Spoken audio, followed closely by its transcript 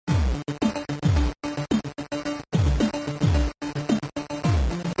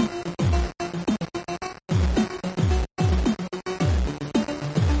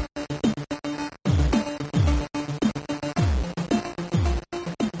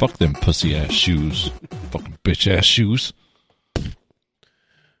Fuck them pussy ass shoes. Fucking bitch ass shoes.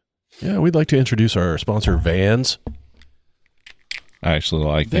 Yeah, we'd like to introduce our sponsor, Vans. I actually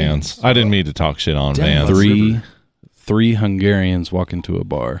like Vans. I didn't mean to talk shit on Vans. Three Hungarians walk into a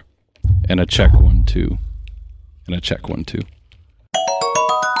bar, and a Czech one too, and a Czech one too.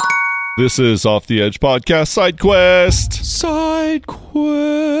 This is Off the Edge Podcast Side Quest. Side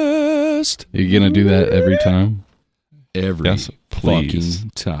quest. You gonna do that every time? Every Yes, please. fucking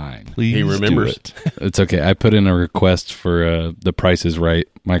time. Please He remembers. do it. It's okay. I put in a request for the Price is Right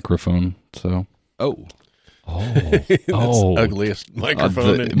microphone. So, Oh. That's the ugliest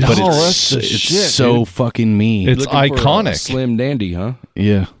microphone. but that's the it's shit, so dude. fucking mean. It's Looking for a iconic. Slim dandy, huh?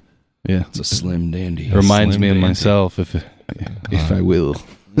 Yeah. It's a slim dandy. It reminds Slim me of Dandy. myself if I will.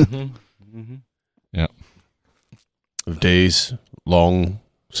 Yeah. Of days long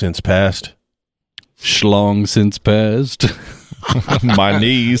since past. Schlong since passed. My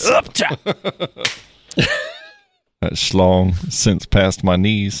knees. That's long since past my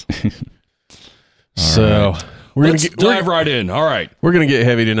knees. So we're Let's dive right in. All right. we're gonna get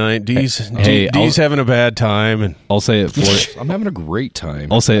heavy tonight. D's I'll- having a bad time, and I'll say it for I'm having a great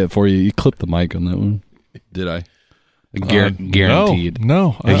time. I'll say it for you. You clipped the mic on that one. Did I? Guaranteed.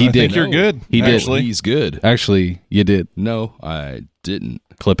 No. Yeah, he I did. think you're good. He did. actually. He's good. Actually, you did. No, I didn't.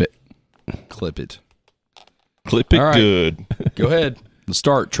 Clip it. Clip it. Clip it All right. good. Go ahead. Let's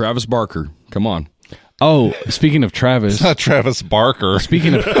start. Travis Barker. Come on. Oh, speaking of Travis. It's not Travis Barker.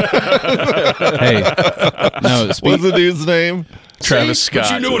 Speaking of, hey, no, What's the dude's name? Travis But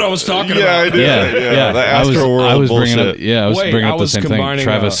Scott. you knew what I was talking Yeah, I about. did. yeah. The I was Astroworld bringing up, bullshit. I was Wait, bringing I up the was same thing. combining,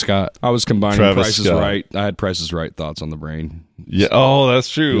 Travis Scott. I was combining Travis Price is Scott. Right. I had Price is Right thoughts on the brain. Yeah. Oh, that's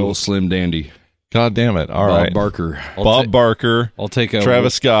The true. old slim dandy. God damn it. All Bob right. Barker. Bob Barker. I'll take a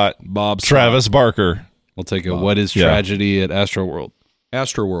Travis Scott. Bob Scott. Travis Barker. I'll take a what is Yeah. tragedy at Astroworld,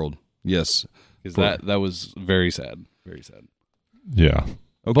 Astroworld. Yes. because that was very sad, very sad. Yeah.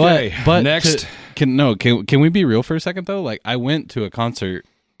 Okay. but next. can we be real for a second though? Like I went to a concert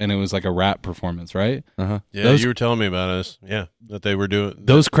and it was like a rap performance, right? Uh-huh. Yeah, Those- you were telling me about us. Yeah, that they were doing.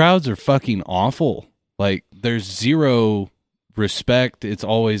 Those crowds are fucking awful. Like there's zero respect. It's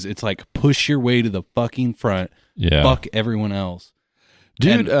like push your way to the fucking front. Yeah. Fuck everyone else.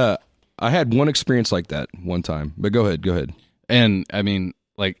 Dude, And- I had one experience like that one time. But go ahead. And I mean,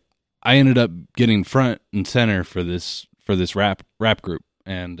 like, I ended up getting front and center for this rap group,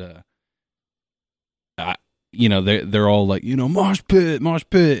 and they're all like, mosh pit,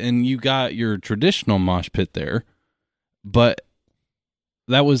 and you got your traditional mosh pit there, but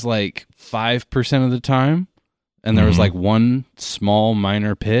that was like 5% of the time, and there was like one small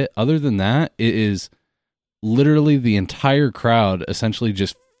minor pit. Other than that, it is literally the entire crowd essentially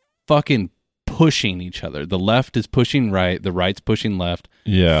just fucking pushing each other. The left is pushing right, the right's pushing left,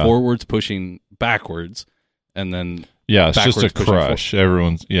 Yeah. forward's pushing backwards, and then Yeah. It's just a backwards pushing crush.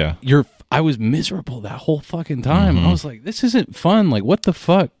 Everyone's, yeah. I was miserable that whole fucking time. Mhm. I was like, this isn't fun. Like, what the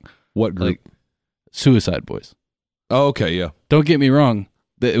fuck? What group? Like, Suicide Boys. Oh, okay, yeah. Don't get me wrong.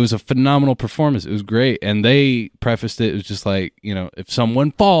 It was a phenomenal performance. It was great. And they prefaced it was just like, if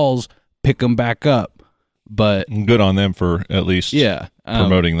someone falls, pick them back up. But Good on them for at least yeah,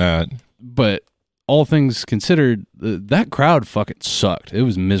 promoting that. but all things considered, that crowd fucking sucked. It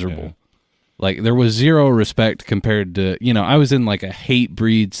was miserable. Yeah. Like there was zero respect compared to, I was in like a hate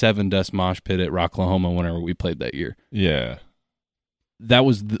breed 7 Dust mosh pit at Rocklahoma whenever we played that year. Yeah. That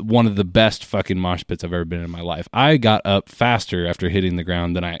was one of the best fucking mosh pits I've ever been in my life. I got up faster after hitting the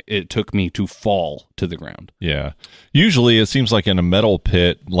ground than it took me to fall to the ground. Yeah. Usually it seems like in a metal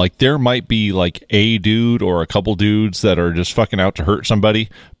pit, like there might be like a dude or a couple dudes that are just fucking out to hurt somebody,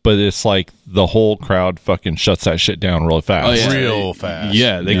 but it's like the whole crowd fucking shuts that shit down really fast. Oh, yeah. real fast.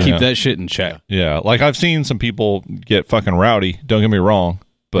 Yeah, they Yeah. keep that shit in check. Yeah. Like I've seen some people get fucking rowdy, don't get me wrong,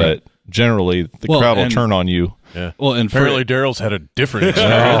 but generally the Well, crowd will and- turn on you. Yeah. Well, and Apparently, Daryl's had a different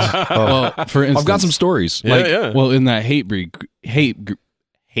experience. well, for instance, I've got some stories. Yeah, yeah. Well, in that hate breed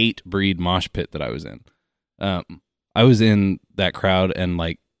mosh pit that I was in, I was in that crowd, and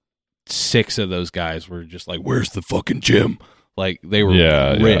like 6 of those guys were just like, "Where's the fucking gym?" Like they were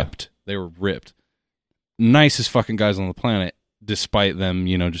Yeah, yeah. ripped. They were ripped. Nicest fucking guys on the planet, despite them,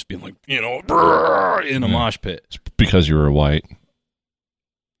 just being like, brrr, in a Yeah. mosh pit. Because you were white.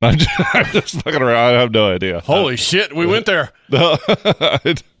 I'm just fucking around. I have no idea. Holy shit, we went there. No,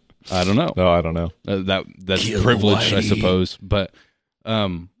 I don't know. no, I don't know. That's Kill privilege, I Whitey. suppose. But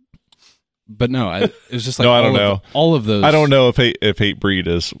no, it was just like No, I don't all of- know. all of those. I don't know if hate breed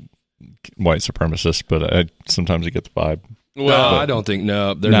is white supremacist, but sometimes I get the vibe. Well, I don't think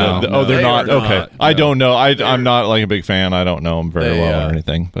they're No. not. Oh, they're they not. are Okay, not. I don't know. I'm not like a big fan. I don't know them very They, well or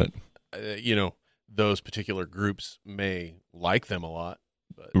anything. But those particular groups may like them a lot.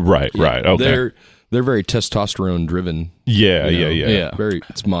 But right. Okay. They're very testosterone driven. Yeah. Yeah. Very,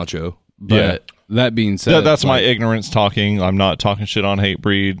 it's macho. But that being said, That's my like, ignorance talking. I'm not talking shit on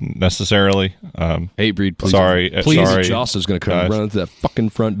Hatebreed necessarily. Hatebreed. Please, Sorry. please, sorry. Joss is going to come guys. running to that fucking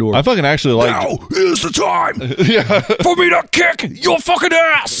front door. I fucking actually like. Now is the time for me to kick your fucking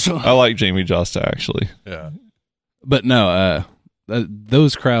ass. I like Jamie Josta actually. yeah. But no,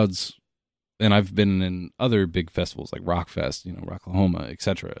 those crowds, and I've been in other big festivals like Rockfest, Rocklahoma,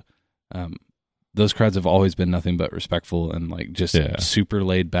 etc. Those crowds have always been nothing but respectful and like just super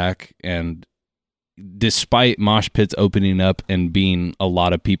laid back. And despite mosh pits opening up and being a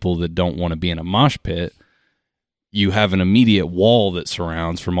lot of people that don't want to be in a mosh pit, you have an immediate wall that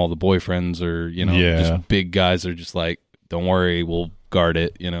surrounds from all the boyfriends or just big guys that are just like, don't worry, we'll guard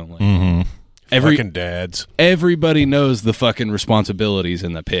it. Mm-hmm. Fucking dads. Everybody knows the fucking responsibilities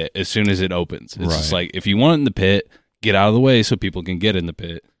in the pit as soon as it opens. It's just like, if you want it in the pit, get out of the way so people can get in the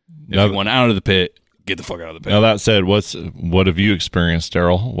pit. If you want out of the pit, get the fuck out of the pit. Now that said, what have you experienced,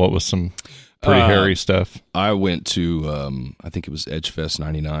 Daryl? What was some pretty hairy stuff? I went to, I think it was Edgefest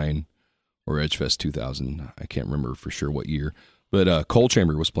 99 or Edgefest 2000. I can't remember for sure what year. But Coal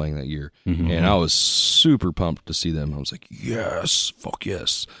Chamber was playing that year. Mm-hmm. And I was super pumped to see them. I was like, yes, fuck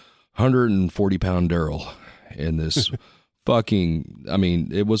yes. 140-pound Daryl in this fucking, I mean,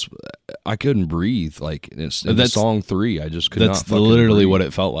 it was, I couldn't breathe. Like, in song 3, I just could not That's fucking literally breathe. what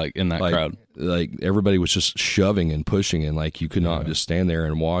it felt like in that crowd. Like, everybody was just shoving and pushing, and like, you could not just stand there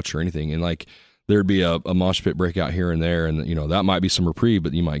and watch or anything. And like, there'd be a mosh pit breakout here and there, and that might be some reprieve,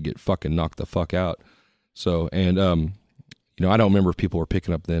 but you might get fucking knocked the fuck out. So, and I don't remember if people were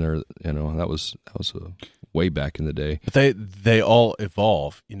picking up then, or that was way back in the day. But they all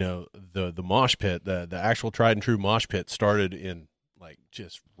evolve. The mosh pit, the actual tried and true mosh pit started in like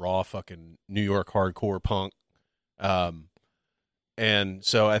just raw fucking New York hardcore punk. And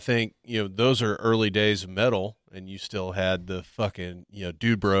so I think, those are early days of metal, and you still had the fucking,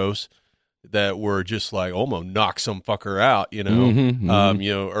 dude bros that were just like, oh, I'm gonna knock some fucker out,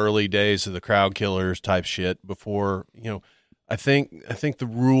 early days of the Crowd Killers type shit before, I think the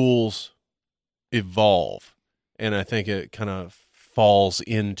rules evolve, and I think it kind of falls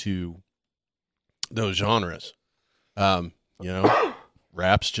into those genres.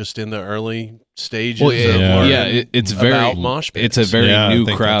 Rap's just in the early stages. Well, of learning it's about very mosh pits. it's a very Yeah, I new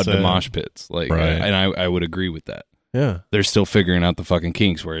think crowd that's to it. mosh pits. Like, Right. and I would agree with that. Yeah. They're still figuring out the fucking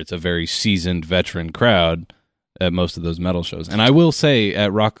kinks, where it's a very seasoned veteran crowd at most of those metal shows. And I will say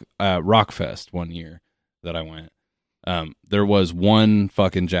at Rockfest one year that I went, there was one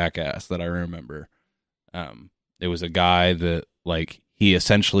fucking jackass that I remember. It was a guy that, like, he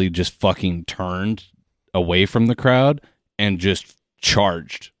essentially just fucking turned away from the crowd and just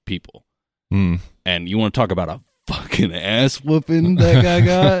charged people. Mm. And you want to talk about a fucking ass whooping that guy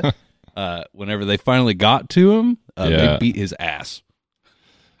got? Whenever they finally got to him, they beat his ass.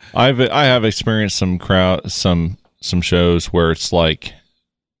 I have experienced some shows where it's like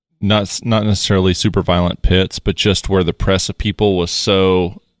not necessarily super violent pits, but just where the press of people was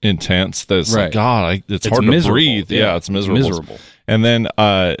so intense that it's like, God, it's hard miserable. to breathe. Yeah, it's miserable. And then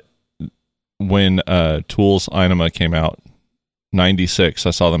when Tool's Inema came out, 96, I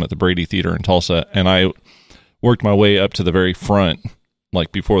saw them at the Brady Theater in Tulsa, and I worked my way up to the very front,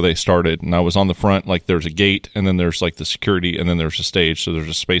 like before they started, and I was on the front, like there's a gate, and then there's like the security, and then there's a stage, so there's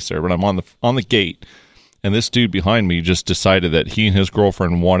a space there, but I'm on the gate, and this dude behind me just decided that he and his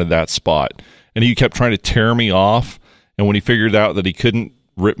girlfriend wanted that spot, and he kept trying to tear me off, and when he figured out that he couldn't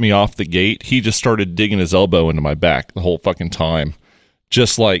rip me off the gate, he just started digging his elbow into my back the whole fucking time.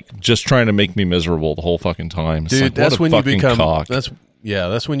 Just trying to make me miserable the whole fucking time. It's Dude, like, that's what a when you fucking become cock.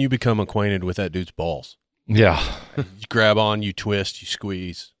 that's when you become acquainted with that dude's balls. Yeah. You grab on, you twist, you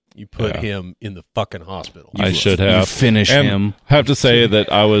squeeze, you put him in the fucking hospital. I should You have. finish And him. have to say that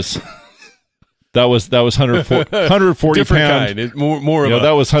that was 140 Different pound. kind. More of a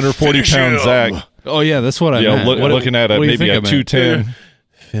That was 140 finish pound him. Zach. Oh yeah, that's what I You know, meant. looking at what do you maybe think a I meant? 210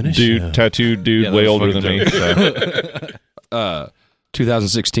 finish dude, him. tattooed dude, Yeah, way that was older than fucking me. So.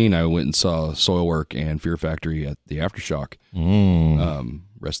 2016, I went and saw Soilwork and Fear Factory at the Aftershock.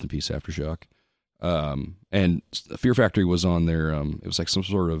 Rest in peace, Aftershock. And Fear Factory was on their, it was like some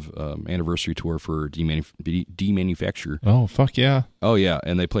sort of anniversary tour for Demanufacture. Oh fuck yeah! Oh, yeah.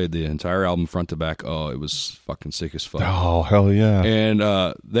 And they played the entire album front to back. Oh, it was fucking sick as fuck. Oh hell yeah! And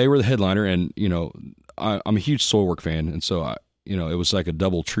they were the headliner. And, I'm a huge Soilwork fan. And so, it was like a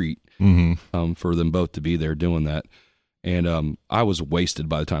double treat for them both to be there doing that. And I was wasted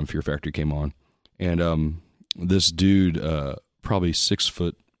by the time Fear Factory came on. And this dude, probably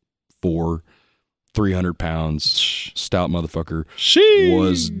 6'4", 300 pounds, stout motherfucker,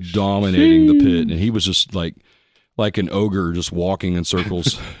 was dominating the pit, and he was just like an ogre, just walking in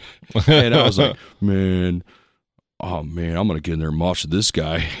circles. And I was like, man, I'm gonna get in there and mosh this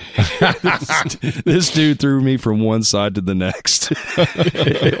guy. This dude threw me from one side to the next.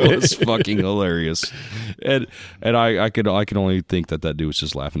 It was fucking hilarious, and I could only think that dude was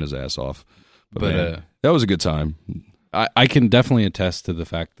just laughing his ass off. But man, that was a good time. I can definitely attest to the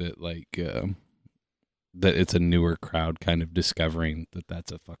fact that that it's a newer crowd kind of discovering that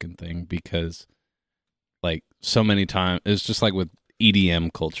that's a fucking thing, because like so many times it's just like with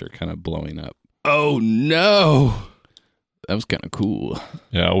EDM culture kind of blowing up. Oh no, that was kind of cool.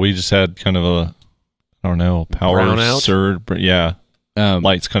 Yeah, we just had kind of a, I don't know, power Brownout? surge. But yeah,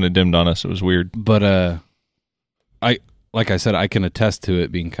 lights kind of dimmed on us. It was weird. But like I said, I can attest to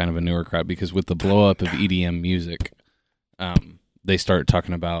it being kind of a newer crowd, because with the blow up of EDM music, they start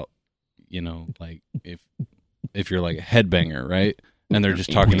talking about, you know, like if you're like a headbanger, right? And they're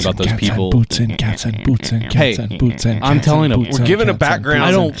just talking about those people. Hey, I'm telling them, We're giving a background.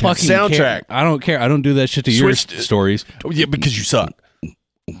 I don't fucking soundtrack. care. I don't care. I don't do that shit to your stories. Oh, yeah, because you suck.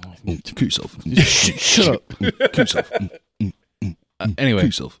 Kill yourself. Shut up. Kill yourself. Anyway, Kill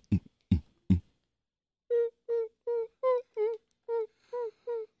yourself.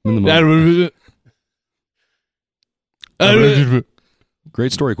 In the moment.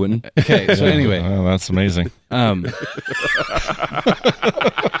 Great story, Quentin. okay. So anyway, Oh, that's amazing.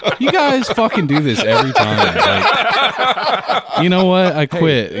 you guys fucking do this every time. Like, you know what? I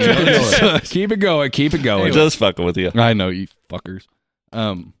quit. Keep it going. Keep it going. Just fucking with you. I know, you fuckers.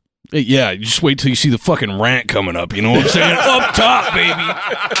 Yeah, you just wait till you see the fucking rant coming up. You know what I'm saying? Up top, baby.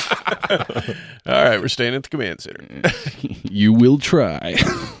 All right, we're staying at the command center. You will try.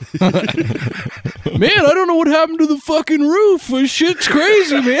 Man, I don't know what happened to the fucking roof. This shit's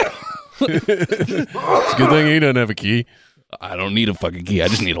crazy, man. It's a good thing he doesn't have a key. I don't need a fucking key. I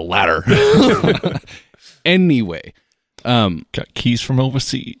just need a ladder. Anyway, Got keys from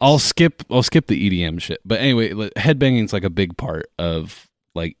overseas. I'll skip the EDM shit. But anyway, headbanging's like a big part of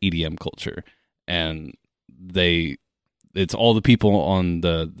like EDM culture, and it's all the people on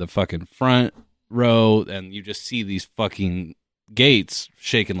the fucking front row, and you just see these fucking gates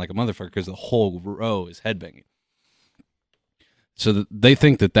shaking like a motherfucker because the whole row is headbanging. So they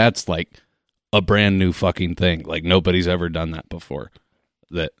think that that's like a brand new fucking thing. Like nobody's ever done that before.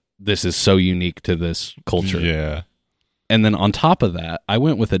 That this is so unique to this culture. Yeah. And then on top of that, I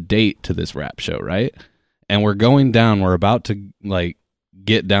went with a date to this rap show, right? And we're going down. We're about to like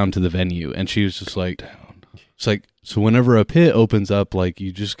get down to the venue, and she was just like, "It's like, so whenever a pit opens up, like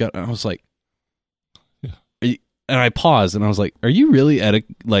you just got." And I was like, yeah. And I paused, and I was like, "Are you really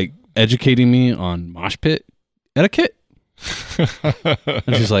educating me on mosh pit etiquette?"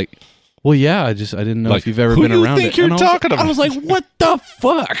 And she's like, "Well, yeah, I didn't know if you've ever been around it." Who do you think you're talking about? I was like, "What the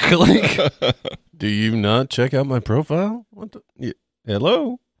fuck?" Like, Do you not check out my profile? What the?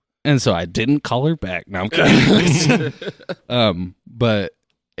 Hello? and so I didn't call her back. No, I'm kidding. But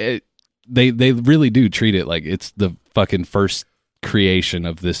they really do treat it like it's the fucking first creation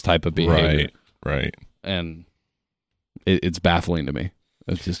of this type of behavior. Right. And it's baffling to me.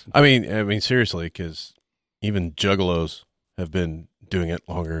 It's just, I mean, seriously, because even juggalos have been doing it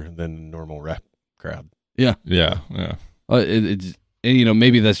longer than the normal rap crowd. Yeah. it's, and, you know,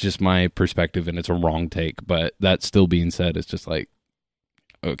 maybe that's just my perspective and it's a wrong take, but that still being said, it's just like,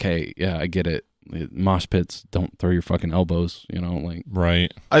 okay, yeah, I get it. Mosh pits, don't throw your fucking elbows, you know, like.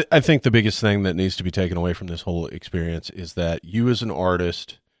 Right. I think the biggest thing that needs to be taken away from this whole experience is that you as an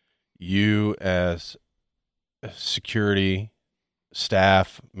artist, you as security,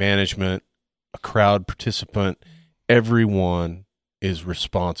 staff, management, a crowd participant, everyone is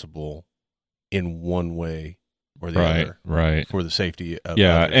responsible in one way or the other Right. for the safety of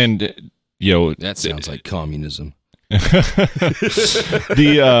Yeah. others. And, you know, That sounds like communism.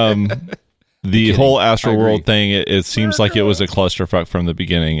 The whole Astro I agree. World thing, it seems like it was a clusterfuck from the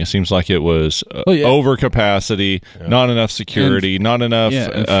beginning. It seems like it was yeah. over capacity, not enough security, not enough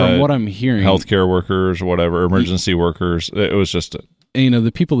And from what I'm hearing, healthcare workers, whatever, emergency workers. It was just, you know,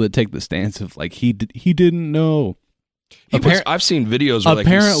 the people that take the stance of like, he didn't know. I've seen videos where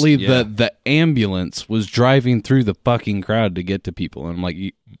Apparently, like the ambulance was driving through the fucking crowd to get to people, and I'm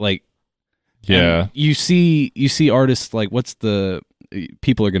like, yeah. and you see artists like, what's the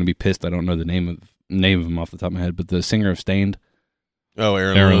people are going to be pissed. I don't know the name of him off the top of my head, but the singer of Stained. Oh,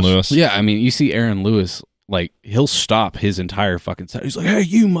 Aaron Lewis. Yeah, I mean, you see Aaron Lewis, like, he'll stop his entire fucking set. He's like, "Hey,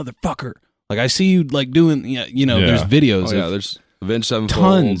 you motherfucker!" Like I see you like doing, you know, Yeah. there's videos Oh, yeah, of there's Avenged Sevenfold,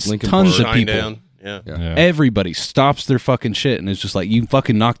 tons Linkin of Park. Shine people. down. Yeah. Yeah. Everybody stops their fucking shit and it's just like you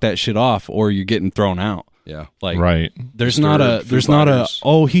fucking knock that shit off or you're getting thrown out. Yeah. Like Right. there's Disturbed, not a Foo there's not a Fighters.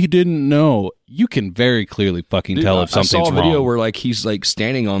 oh he didn't know. You can very clearly fucking Dude, tell if I saw something's a video wrong. where like he's like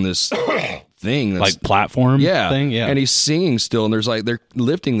standing on this thing that's Like platform yeah, thing, yeah. and he's singing still, and there's like they're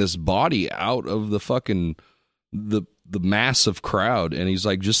lifting this body out of the fucking the massive crowd, and he's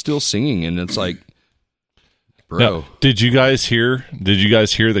like just still singing, and it's like, bro, Now, did you guys hear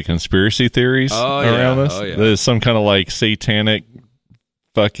the conspiracy theories Oh, yeah. around this? Oh, yeah. There's some kind of like satanic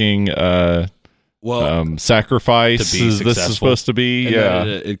fucking well, sacrifice To be this is successful. supposed to be. and Yeah.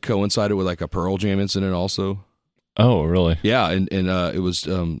 it coincided with like a Pearl Jam incident also. Oh, really? Yeah, and it was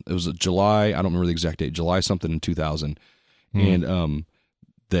a July, I don't remember the exact date, July something in 2000, and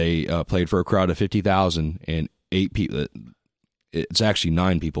they played for a crowd of 50,000, and 8 people. It's actually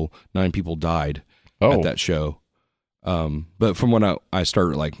 9 people. 9 people died at that show. But from when I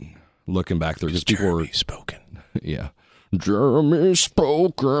started like looking back through, because people were spoken. yeah, Jeremy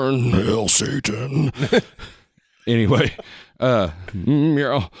spoken, hail Satan. Anyway, yeah.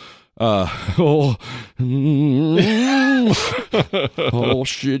 Oh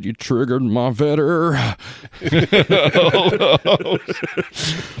shit! You triggered my vetter.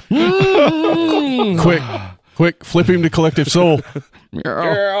 Quick, flip him to Collective Soul.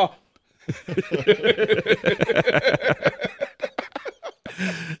 Yeah.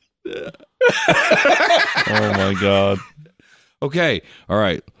 Oh my god. Okay. All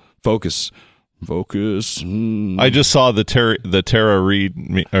right. Focus. I just saw the Tara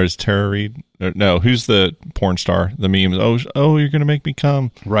Reid, or is Tara Reid? No, who's the porn star? The meme. Oh, you're gonna make me come.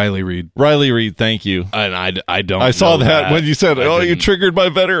 Riley Reid. Riley Reid. Thank you. And I don't I saw know that when you said, I "Oh, you didn't. triggered my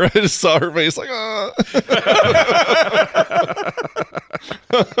vetter." I just saw her face like, ah.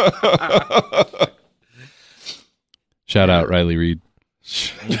 Shout out Riley Reid.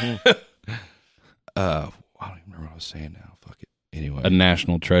 I don't even remember what I was saying now. Fuck it. Anyway. A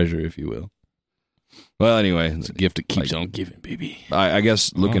national treasure, if you will. Well, anyway, It's a gift that keeps on giving, baby. I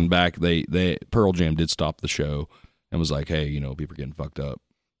guess looking back, they Pearl Jam did stop the show and was like, hey, people are getting fucked up.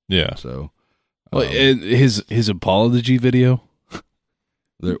 Yeah. So, Well, his apology video.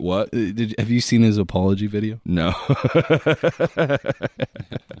 what? Have you seen his apology video? No.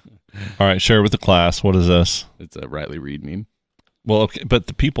 All right, share with the class. What is this? It's a Riley Reid meme. Well, okay, but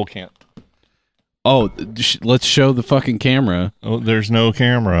the people can't. Oh, let's show the fucking camera. Oh, there's no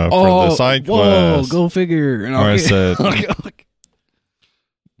camera for the side whoa, quest. go figure. And All right, said.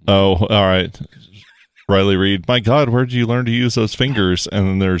 Oh, all right. Riley Reid. My God, where did you learn to use those fingers? And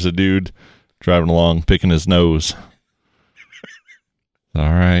then there's a dude driving along, picking his nose. All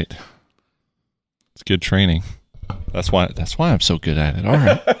right. It's good training. That's why I'm so good at it. All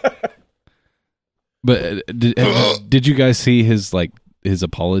right. But did you guys see his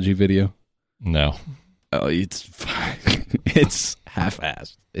apology video? No. Oh, it's it's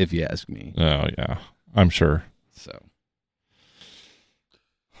half-assed, if you ask me. Oh, yeah. I'm sure. So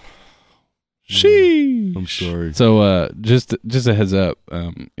I'm sorry. So just a heads up,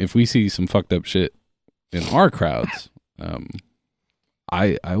 if we see some fucked up shit in our crowds,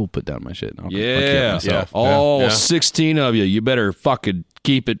 I will put down my shit and I'll fuck you up Yeah. myself. All Yeah. 16 of you, you better fucking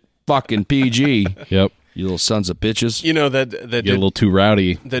keep it fucking PG. Yep. You little sons of bitches. You know that Get a did little too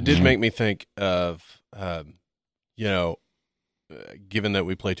rowdy. that did make me think of given that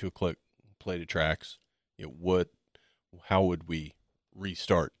we play to a click, play to tracks, how would we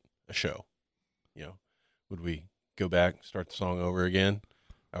restart a show? Would we go back, start the song over again,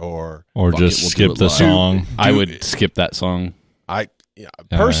 or Or Fuck just it, we'll skip do it the live. song. I would skip that song.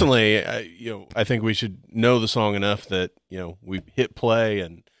 personally, I think we should know the song enough that we hit play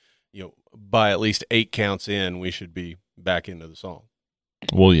and by at least 8 counts in, we should be back into the song.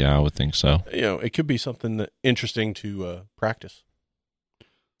 Well, yeah, I would think so. It could be something interesting to practice.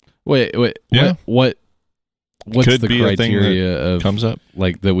 Wait. Yeah. What's Could the be a thing criteria of Comes up.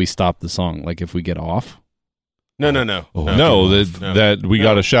 like that we stop the song? Like if we get off? No. No, that we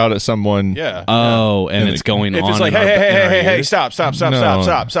got to shout at someone. Yeah. Oh, and And it's it- going If on. it's like, in our- in our hey, ears? stop.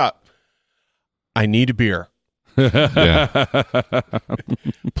 No. I need a beer. Yeah.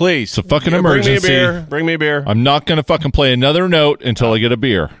 Please. It's a fucking emergency. Bring me a beer. I'm not going to fucking play another note until I get a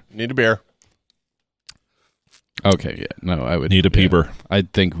beer. Need a beer. Okay, yeah. No, I would Need a peeper. I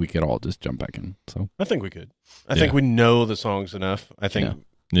think we could all just jump back in. So I think we could. I think we know the songs enough. I think,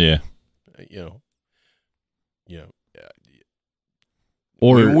 Yeah.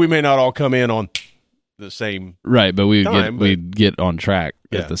 or we may not all come in on the same. right, but time, but- we'd get on track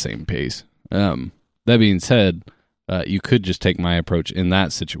Yeah. at the same pace. That being said, You could just take my approach in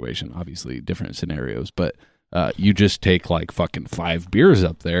that situation. Obviously, different scenarios, but you just take like fucking 5 beers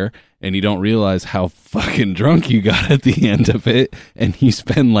up there, and you don't realize how fucking drunk you got at the end of it, and you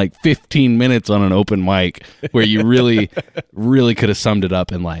spend like 15 minutes on an open mic where you really, really could have summed it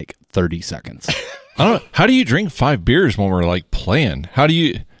up in like 30 seconds. I don't know. How do you drink 5 beers when we're like playing? How do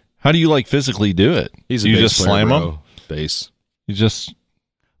you like physically do it? He's a you bass just player, slam bro. them? Bass. You just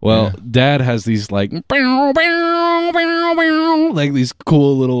Well, Dad has these like these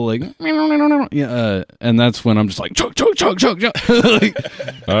cool little like and that's when I'm just like chug chug chug chug chug like,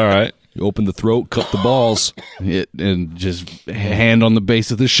 all right. You open the throat, cut the balls. and just hand on the base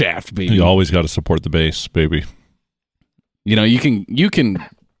of the shaft, baby. You always got to support the bass, baby. You know, you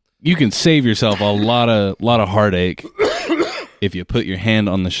can save yourself a lot of heartache if you put your hand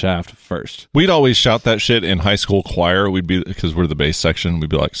on the shaft first. We'd always shout that shit in high school choir. We'd be, because we're the bass section, we'd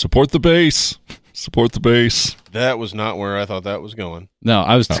be like, support the bass, support the bass. That was not where I thought that was going. No,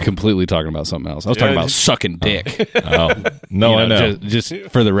 I was completely talking about something else. I was talking about sucking dick. Oh, no, I know. Just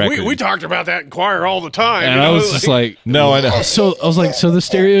for the record. We talked about that in choir all the time. And I was just like, No, I know. so I was like, so the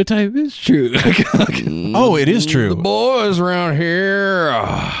stereotype is true. oh, it is true. The boys around here,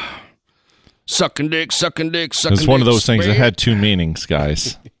 sucking dick, sucking dick, sucking dick. It's one of those things that spit. had 2 meanings,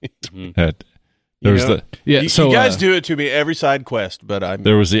 guys. There was the Yeah, so you guys do it to me every side quest, but I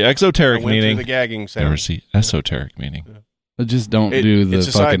there was the I exoteric went through meaning. the gagging There sound. was the esoteric meaning. just don't do the it's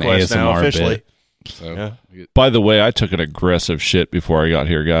a side fucking quest now, ASMR officially. bit. So, Yeah. By the way, I took an aggressive shit before I got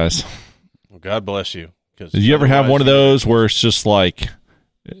here, guys. Well, God bless you. Did you ever have one of those where it's just like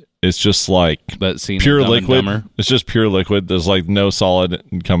That scene in pure Dumb and liquid? Dumber. It's just pure liquid. There's like no solid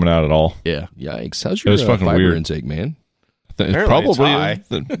coming out at all. Yeah. Yikes! How's It your was fucking fiber weird. intake, man? It's Apparently it's probably high.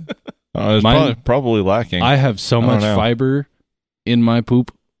 it's Mine- probably lacking. I have so I don't much know. fiber in my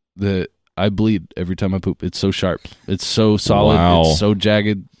poop that I bleed every time I poop. It's so sharp. It's so solid. Wow. It's so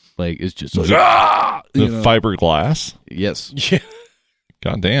jagged. Like, it's just like, the you know. fiberglass. Yes. Yeah.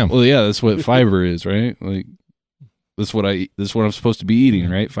 God damn. Well, yeah, that's what fiber is, right? Like, that's what I eat. That's what I'm supposed to be eating,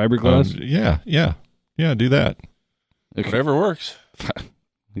 right? Fiberglass. Yeah. Do that. Okay. Whatever works.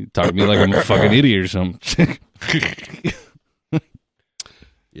 You talk to me like I'm a fucking idiot or something.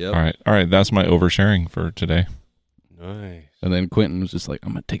 Yep. All right. That's my oversharing for today. Nice. And then Quentin was just like, I'm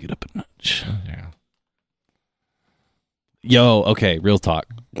gonna take it up a notch. Yeah. Yo, okay, real talk.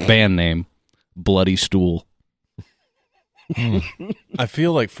 Band name, Bloody Stool. I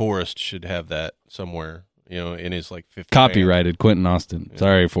feel like Forrest should have that somewhere, in his like 50 Copyrighted, Quentin Austin.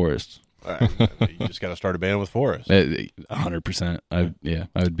 Sorry, Forrest. You just got to start a band with Forrest. 100%. I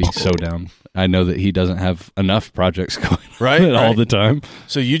would be so down. I know that he doesn't have enough projects going Right, on all right. the time.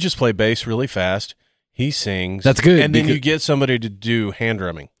 So you just play bass really fast. He sings. That's good, And then because- you get somebody to do hand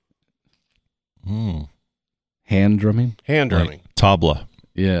drumming. Mm. Hand drumming? Hand drumming. Like tabla.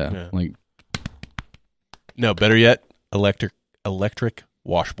 Yeah. Yeah. Like, No, better yet, electric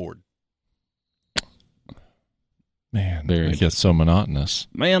washboard. Man, Very it gets so monotonous.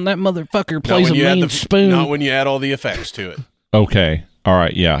 man, that motherfucker Not plays a when you add mean the- spoon. Not when you add all the effects to it. Okay. All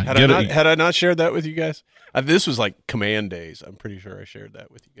right. Yeah. Had I not shared that with you guys? This was like command days. I'm pretty sure I shared that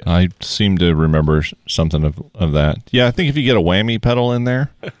with you guys. I seem to remember something of that. Yeah, I think if you get a whammy pedal in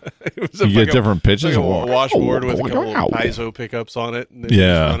there, It was you get different It's pitches. like a washboard with a couple of piezo pickups on it, and then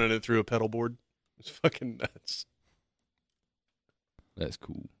Yeah. just running it through a pedal board. It's fucking nuts. That's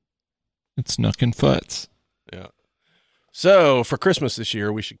cool. It's knucking foots. Yeah. So for Christmas this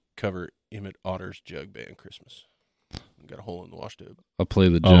year, we should cover Emmett Otter's Jug Band Christmas. Got a hole in the wash tub. I'll play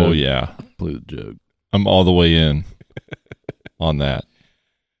the jug. Oh yeah, Play the jug. I'm all the way in on that.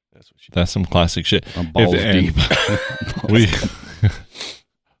 That's what she. That's some classic shit. I'm balls and deep. we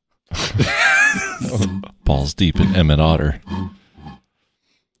balls deep in Emmett Otter.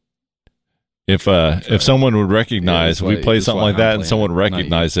 If someone would recognize, Yeah, we that's play why something like I'm that, and playing someone it.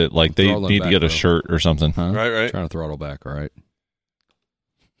 recognize it, like they Throttle it need to back, get a bro. shirt or something. Huh? Right. Trying to throttle back, all right?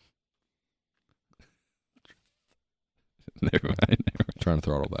 Never mind. Trying to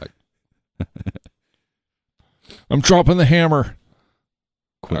throttle back. I'm dropping the hammer.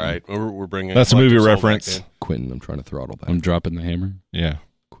 All right, we're bringing. That's a movie Collective Soul back reference. then. Quentin, I'm trying to throttle back. I'm dropping the hammer. Yeah.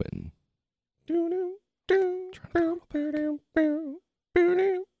 Quentin.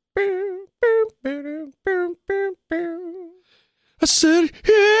 I said,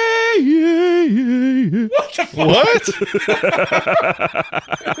 hey, yeah, yeah, yeah. What?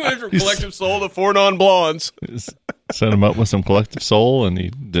 Went from Collective Soul to Four Non Blondes. Set him up with some Collective Soul, and he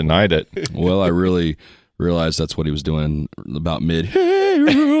denied it. Well, I really realized that's what he was doing about mid. Hey,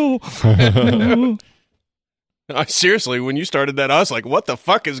 Earl. Seriously, when you started that, I was like, "What the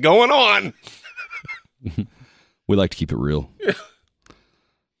fuck is going on?" We like to keep it real.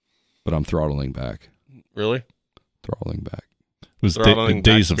 But I'm throttling back. Really? Throttling back. It was Throttling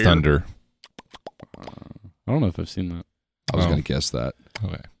Days back of beer? Thunder. I don't know if I've seen that. I was Oh. going to guess that.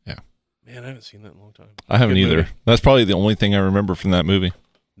 Okay, yeah. Man, I haven't seen that in a long time. I haven't Good either. movie. That's probably the only thing I remember from that movie.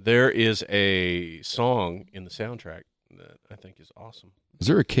 There is a song in the soundtrack that I think is awesome. Is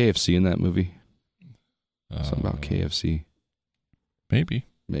there a KFC in that movie? Something about KFC. Maybe.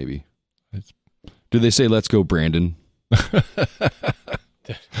 Maybe. It's- Did they say, let's go, Brandon? I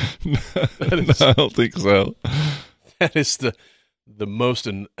don't think so. That is the most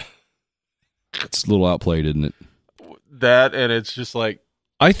It's a little outplayed, isn't it? that, and it's just like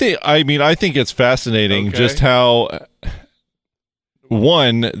I think it's fascinating Okay. just how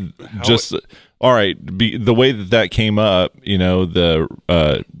one How just all right, the way that came up,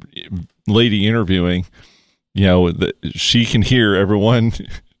 the lady interviewing, she can hear everyone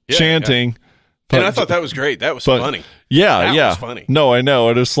Yeah, chanting. and I thought that was great. That was but- funny. Yeah, That yeah. was funny. No, I know.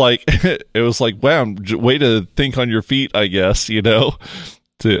 And it's like wow, way to think on your feet, I guess,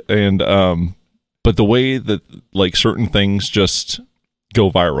 but the way that like certain things just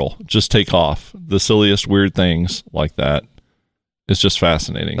go viral, just take off, the silliest weird things like that. It's just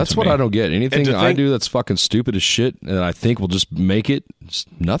fascinating. That's to what me. I don't get. Anything to I think- do that's fucking stupid as shit, and I think will just make it, it's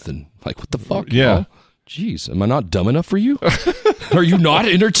nothing. Like, what the fuck? Yeah. y'all? Jeez, am I not dumb enough for you? Are you not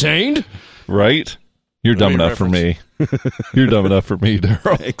entertained? Right? You're dumb Movie enough for me. You're dumb enough for me,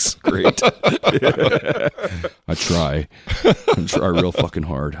 Daryl. Thanks. Great. I try. I try real fucking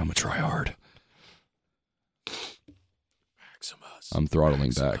hard. I'm going to try hard. I'm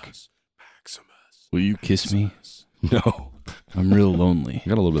throttling back. Will you kiss me? No. I'm real lonely. I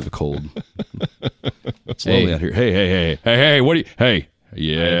got a little bit of a cold. It's Hey. lonely out here. Hey, what do you, hey.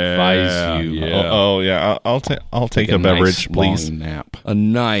 Yeah. advise you. Yeah. Oh yeah, I'll take a beverage, nice please. long nap. A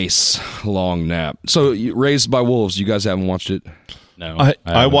nice long nap. So, Raised by Wolves, you guys haven't watched it? No, I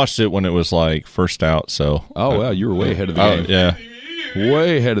haven't. watched it when it was like first out, so Oh, wow, you were way ahead of the game. yeah.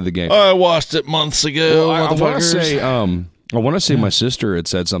 Way ahead of the game. I watched it months ago. Well, I want to motherfuckers. say, my sister had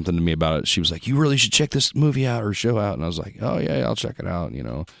said something to me about it. She was like, "You really should check this movie out or show out," and I was like, "Oh yeah, I'll check it out." I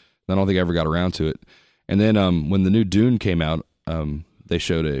don't think I ever got around to it. And then when the new Dune came out, they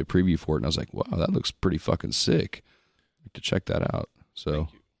showed a preview for it, and I was like, "Wow, that looks pretty fucking sick." I have to check that out. So,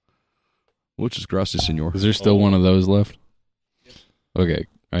 muchas gracias, senor. Is there still one of those left? Okay,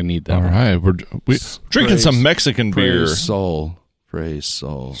 I need that. All one. right, we're drinking Praise- some Mexican beer. Praise Soul, praise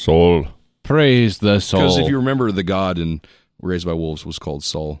Soul. Soul. Praise the soul. Because if you remember, the god in Raised by Wolves was called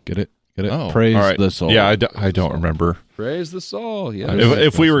Soul. get it. Oh, Praise all right. the soul. Yeah, I don't remember. Praise the Soul. Yeah.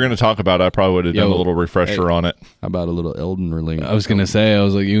 If we were going to talk about it, I probably would have done Yo, a little refresher on it. How about a little Elden Ring? I was gonna say,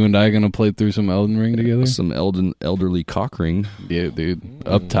 you and I gonna play through some Elden Ring together? Some elderly cock ring. Yeah, dude.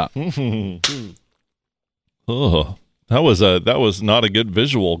 Up top. Oh, that was not a good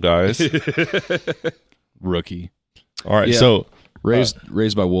visual, guys. Rookie. All right, Yeah. so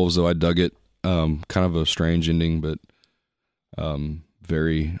Raised by Wolves, though, I dug it. Kind of a strange ending, but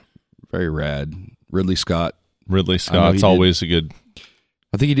very, very rad. Ridley Scott. Ridley I know Scott's he did. always a good.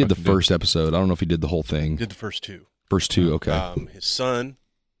 I think he did the Fucking good. first episode. I don't know if he did the whole thing. Did the first two. First two, okay. His son,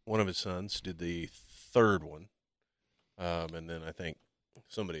 one of his sons, did the third one, and then I think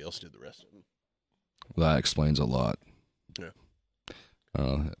somebody else did the rest of them. That explains a lot. Yeah.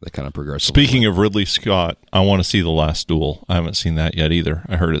 They kind of progress. Speaking of Ridley Scott, I want to see The Last Duel. I haven't seen that yet either.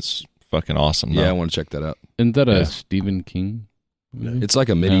 I heard it's fucking awesome. Yeah, I though. want to check that out. Isn't that Yeah. a Stephen King movie? It's like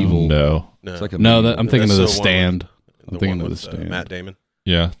a medieval. No. No, It's like a No, medieval- I'm thinking That's of The the one Stand. I'm the thinking one of with The Stand. Matt Damon.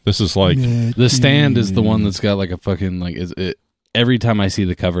 Yeah, this is like The Stand is the one that's got like a fucking like every time I see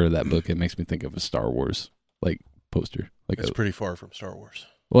the cover of that book, it makes me think of a Star Wars like poster. Like It's pretty far from Star Wars.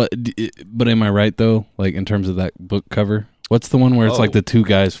 but am I right though? Like in terms of that book cover, what's the one where it's like Oh. the two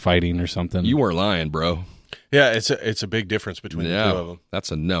guys fighting or something? You weren't lying, bro. Yeah, it's a big difference between the two of them.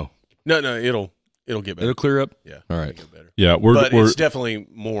 That's a no. No, it'll get better. It'll clear up. Yeah, All right. it'll get better. yeah, But we're it's definitely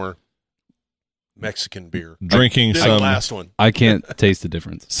more Mexican beer. drinking Than some the last one. I can't taste the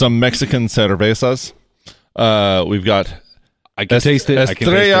difference. some Mexican cervezas. We've got I can taste it. I can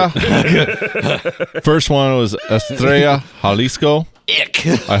taste Estrella. First one was Estrella Jalisco.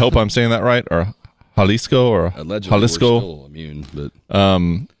 I hope I'm saying that right, or Jalisco, or Allegedly, Jalisco. we're still immune, but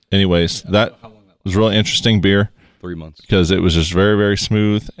Anyways, that was really interesting beer 3 months. because it was just very, very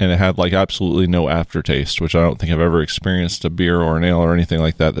smooth and it had like absolutely no aftertaste, which I don't think I've ever experienced a beer or an ale or anything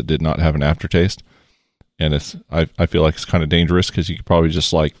like that that did not have an aftertaste. And I feel like it's kind of dangerous because you could probably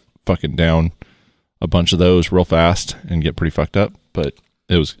just like fucking down a bunch of those real fast and get pretty fucked up. But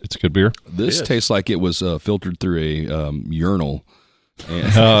it's a good beer. This Yes. tastes like it was filtered through a urinal.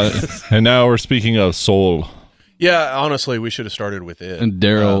 And And now we're speaking of Soul. Yeah, honestly, we should have started with it. And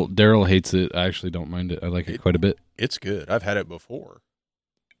Daryl hates it. I actually don't mind it. I like it quite a bit. It's good. I've had it before.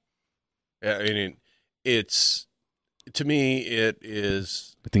 Yeah, I mean, it's to me, it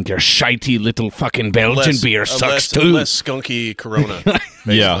is. I think your shitey little fucking Belgian beer sucks too. Less skunky Corona.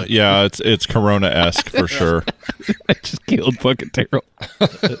 Yeah, it's Corona-esque for sure. I just killed fucking Daryl.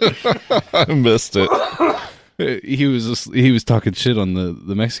 I missed it. He was talking shit on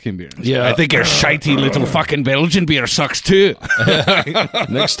the Mexican beer. Yeah. I think your shitey little fucking Belgian beer sucks too.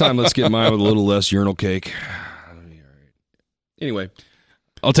 Next time, let's get mine with a little less urinal cake. Anyway,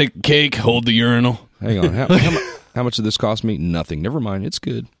 I'll take cake, hold the urinal. hang on. How much did this cost me? Nothing. Never mind. It's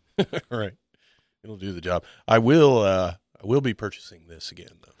good. Right. It'll do the job. I will be purchasing this again,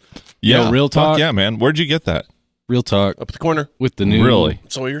 though. Yeah, real talk. Fuck yeah, man. Where'd you get that? Real talk. Up at the corner. With the new Really?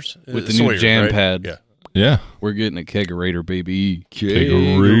 Sawyer's? With the new Sawyer's, jam right? pad. Yeah. Yeah. We're getting a kegerator, baby.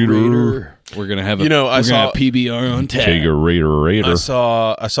 Kegerator. We're gonna have I we're gonna saw have PBR on tap.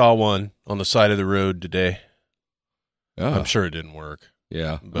 Kegerator. I saw one on the side of the road today. Oh, I'm sure it didn't work.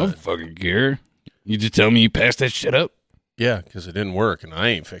 yeah. I don't But fucking care. You just tell me you passed that shit up. yeah, because it didn't work, and I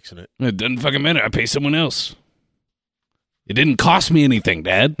ain't fixing it. It doesn't fucking matter. I pay someone else. It didn't cost me anything,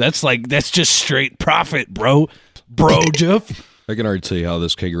 Dad. That's just straight profit, bro. Jeff. I can already tell you how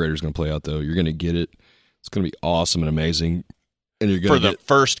this kegerator is going to play out, though. You're going to get it. It's going to be awesome and amazing. And you're For going to the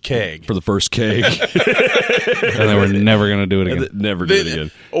first keg. for the first keg. And then we're never gonna do it again. Never do it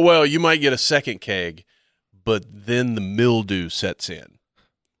again. Well, you might get a second keg, but then the mildew sets in.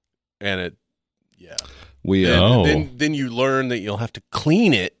 And yeah. We Then you learn that you'll have to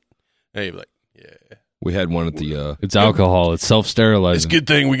clean it. And you're like, yeah. we had one at the It's alcohol. It's self-sterilizing. It's a good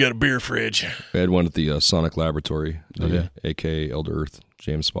thing we got a beer fridge. we had one at the Sonic Laboratory, Okay. aka Elder Earth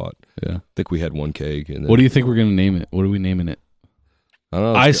Jam Spot. Yeah. I think we had one keg. And then, What do you think we're gonna name it? What are we naming it? I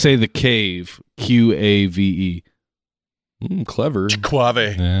don't know. I say the Cave. QAVE. Clever.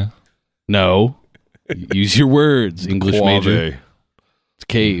 Quave. Yeah. No. Use your words, English major. It's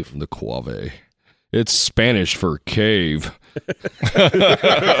cave. The Quave. It's Spanish for cave.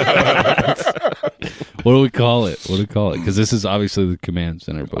 What do we call it? Because this is obviously the command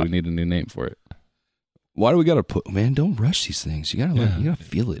center, but we need a new name for it. Why do we got to put? Man, don't rush these things. You gotta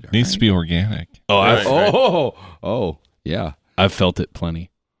feel it. Needs to be organic. Right. Oh, yeah. I've felt it plenty.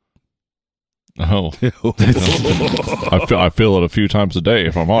 Oh. I feel it a few times a day,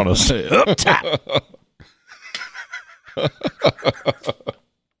 if I'm honest. Up top.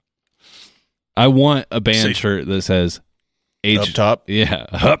 I want a band shirt that says Up top. Yeah,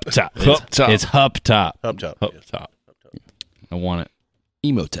 up top. Up top. It's up top. Up top. Up yes. top. I want it.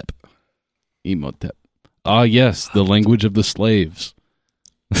 Emotep. Emotep. Ah, yes, the language of the slaves.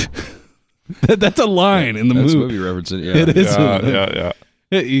 That's a line in the That's movie. movie referencing. Yeah. It is. Yeah.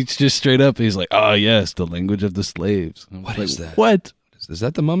 He's just straight up. He's like, "Ah, yes, the language of the slaves." What is that? What? Is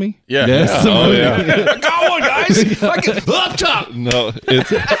that the Mummy? Yeah. Yes, the movie. yeah. Go on, guys. Up top. No,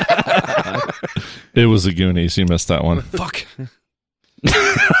 it was the Goonies. You missed that one. Fuck.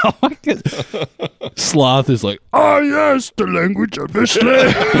 Oh my God. Sloth is like, "Ah, yes, the language of the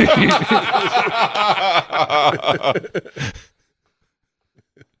slaves."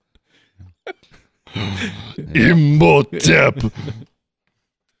 Imhotep.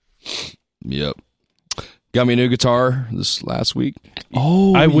 Yep. Got me a new guitar this last week.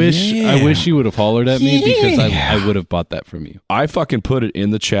 Oh, I wish you would have hollered at me because I would have bought that from you. I fucking put it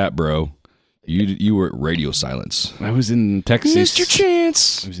in the chat, bro. You were at radio silence. I was in Texas. Missed your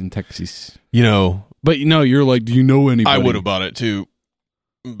chance. I was in Texas. You know, But you're like, do you know anybody? I would have bought it too,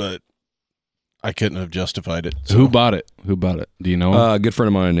 but I couldn't have justified it. so- Who bought it? Do you know him? A good friend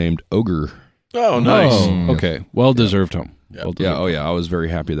of mine named Ogre. Oh, nice. Oh, okay. Well deserved home. Yeah. Well Yeah, deserved. oh yeah. I was very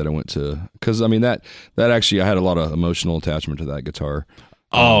happy that I went to, because I mean that actually I had a lot of emotional attachment to that guitar.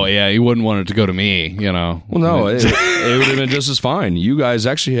 Oh yeah, you wouldn't want it to go to me, you know. Well, no, it would have been just as fine. You guys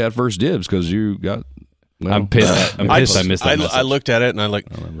actually had first dibs because you got. Well, I'm pissed. I missed that message. I looked at it and I like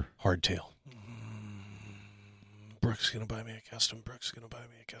remember. hardtail. Brooke's gonna buy me a custom. Brooke's gonna buy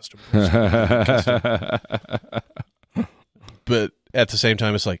me a custom. But at the same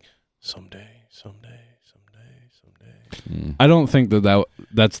time, it's like someday. I don't think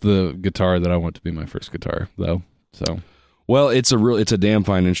that's the guitar that I want to be my first guitar though. So Well, it's a damn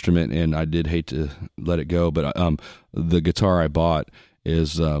fine instrument, and I did hate to let it go. But the guitar I bought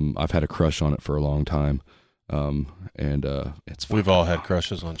is I've had a crush on it for a long time, and it's fine. We've all had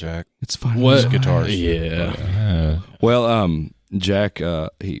crushes on Jack. It's fine. what guitars. Yeah. Well, Jack,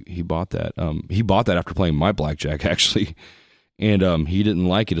 he bought that. He bought that after playing my blackjack actually, and he didn't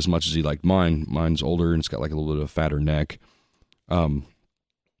like it as much as he liked mine. Mine's older and it's got like a little bit of a fatter neck.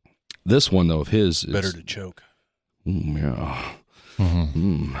 This one though of his, Better to choke. Yeah.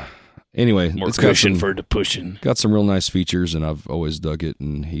 Mhm. Anyway, More it's got cushion some, for the pushing. got some real nice features, and I've always dug it.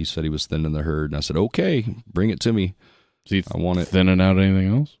 And he said he was thinning the herd, and I said, "Okay, bring it to me. Is he I want it." thinning out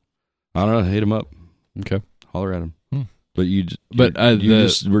anything else? I don't know. Hit him up. Okay. Holler at him. Hmm. But you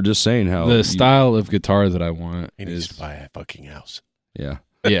were just saying how The style of guitar that I want He needs is to buy a fucking house. Yeah.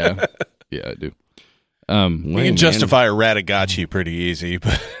 yeah, yeah, I do. You Hey, can man, justify a Radagacci pretty easy,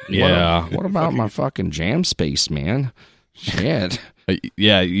 but Yeah, What about my fucking jam space, man? Shit.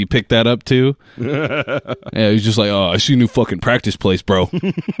 yeah. You picked that up too. Yeah, he's just like, oh, I see a new fucking practice place, bro.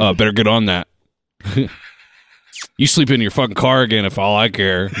 Better get on that. You sleep in your fucking car again if all I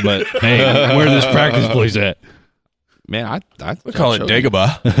care. But hey, where this practice place at? Man, I we call it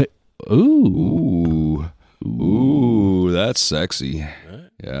Dagobah. Ooh, Ooh, that's sexy.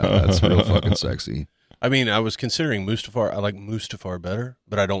 Yeah, that's real fucking sexy. I mean, I was considering Mustafar. I like Mustafar better,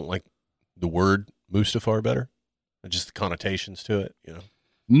 but I don't like the word Mustafar better. Just the connotations to it, you know.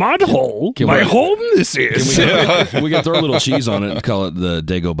 mud hole. Can My we- home. This is. We can throw a little cheese on it and call it the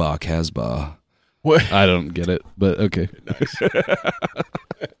Dagobah Casbah. What? I don't get it, but okay.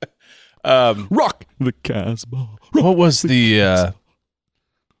 Rock the Casbah. What was the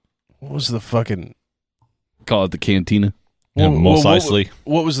fucking Call it the cantina. Yeah, Mos what- Eisley.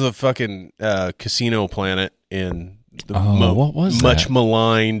 What was the fucking casino planet in the what was much that?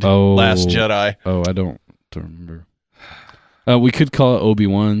 maligned Oh. Last Jedi? Oh, I don't remember. We could call it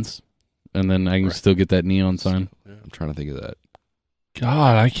Obi-Wan's, and then I can still get that neon sign. I'm trying to think of that.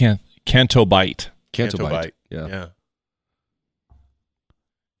 God, I can't. Canto Bite. Canto Bite. Bite. Yeah. Yeah.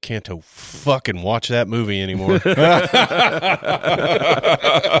 Canto fucking watch that movie anymore. I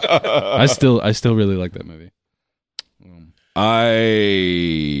still really like that movie.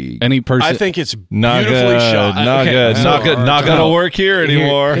 Any person. I think it's Not beautifully good. shot. Not Okay. good. Not good. Not gonna No. work here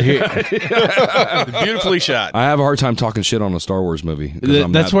anymore. Beautifully shot. I have a hard time talking shit on a Star Wars movie.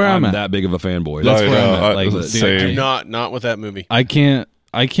 'Cause That's where I'm at. that big of a fanboy. That's I where I'm know. at. Like, I- dude, same. Do not with that movie. I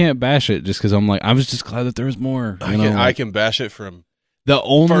can't bash it just because I'm like, I was just glad that there was more. You know? I can bash it from the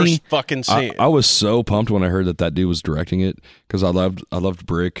only first fucking scene. I was so pumped when I heard that dude was directing it because I loved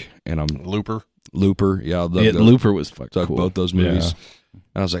Brick and Looper. Looper. Yeah, I loved Looper was fucking cool. both those movies. And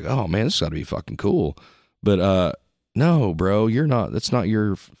I was like, oh man, this got to be fucking cool. But no, bro, you're not. That's not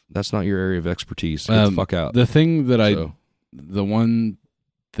your area of expertise. Get the fuck out. The thing that So, the one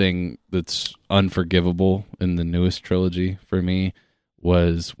thing that's unforgivable in the newest trilogy for me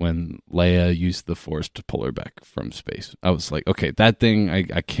was when Leia used the Force to pull her back from space. I was like, okay, that thing, I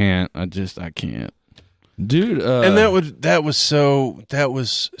can't. I can't. dude, And that was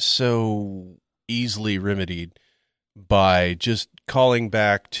so easily remedied by just calling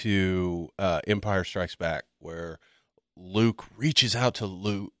back to Empire Strikes Back, where Luke reaches out to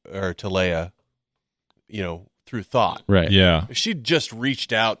Leia, you know, through thought. Right. Yeah. If she'd just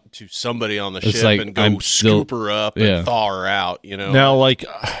reached out to somebody on the It's ship like, and go I'm still- scoop her up yeah. and thaw her out, you know. Now, like,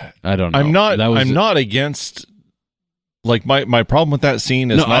 I don't know. I'm not. That was, I'm not against. Like my problem with that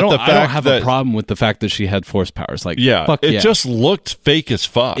scene is No, not I don't, the fact I don't have that a problem with the fact that she had Force powers. Like, yeah, fuck it yeah. just looked fake as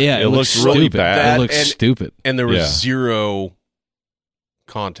fuck. Yeah, it it looked looks really stupid. bad. It looks And- stupid. and there was Yeah. zero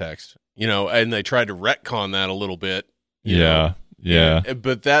context, you know, and they tried to retcon that a little bit. you know. Yeah.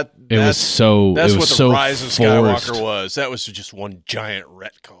 But It was that's so. that's it was what the so Rise of forced. Skywalker was. That was just one giant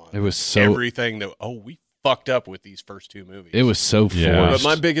retcon. It was so. Everything that we fucked up with these first two movies. It was so Yeah. forced. But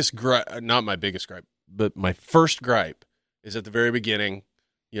my biggest gripe, not my biggest gripe, but my first gripe is at the very beginning.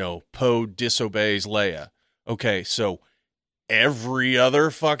 You know, Poe disobeys Leia. Okay, so every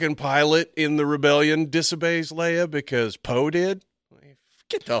other fucking pilot in the rebellion disobeys Leia because Poe did.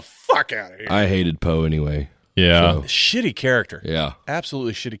 Get the fuck out of here! I hated Poe anyway. Yeah. So, Shitty character. yeah.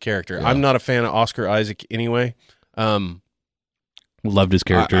 Absolutely shitty character. Yeah. I'm not a fan of Oscar Isaac anyway. Loved his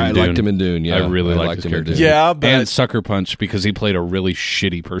character. I in Dune. liked him in Dune. Yeah, I really liked his him in character. Dune. Yeah, but and Sucker Punch because he played a really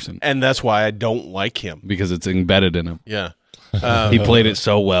shitty person and that's why I don't like him. because it's embedded in him. Yeah. He played it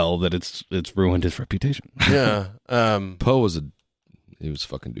so well that it's ruined his reputation. Yeah. Poe was a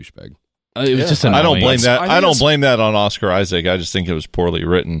fucking douchebag. It was just I don't annoying. blame that. I think I don't it's- blame that on Oscar Isaac. I just think it was poorly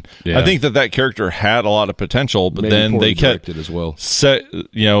written. Yeah. I think that character had a lot of potential, but Maybe then poorly they kept directed as well.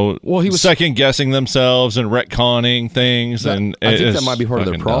 well, he was- second guessing themselves and retconning things. And I think that it's might be part of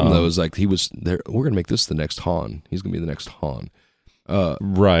their fucking problem, dumb. though. Is like he was there. We're gonna make this the next Han. He's gonna be the next Han.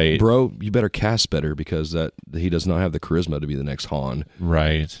 Right. bro, you better cast better because that he does not have the charisma to be the next Han.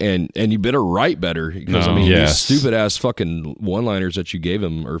 Right. And you better write better because No. I mean Yes. these stupid ass fucking one-liners that you gave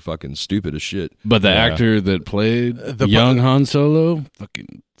him are fucking stupid as shit. But the Yeah. actor that played The- young Han Solo,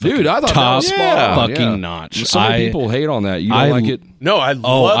 fucking Dude, I thought that top was spot on, fucking yeah. notch. So many people hate on that. You don't like it? No, I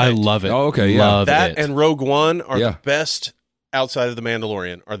Oh, love I it. love it. Oh, okay, yeah. Love That it. and Rogue One are Yeah. the best outside of The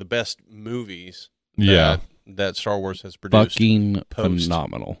Mandalorian. Are the best movies. Yeah. that Star Wars has produced. fucking post.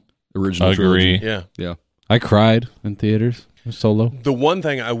 phenomenal. Original Agree. trilogy. Yeah. I cried in theaters with Solo, The one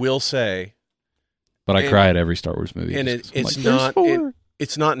thing I will say, but I And- cry at every Star Wars movie. and just 'cause I'm it's like, not "There's more."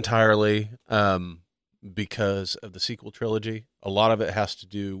 it's not entirely because of the sequel trilogy. A lot of it has to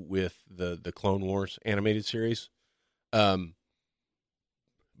do with the Clone Wars animated series. But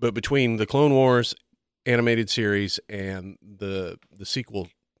between the Clone Wars animated series and the sequel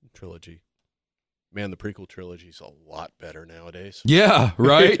trilogy, man, the prequel trilogy is a lot better nowadays. Yeah,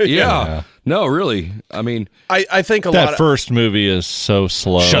 right? Yeah. Yeah. No, really. I mean, I think a lot That of, first movie is so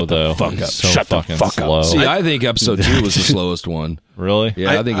slow, Shut the though. fuck It's up. So Shut the fucking fuck up. slow. see, I think episode 2 was the slowest one. Really?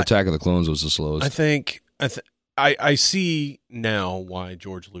 Yeah, I think I- Attack of the Clones was the slowest. I think I see now why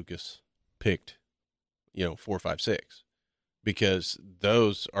George Lucas picked 4, 5, 6 because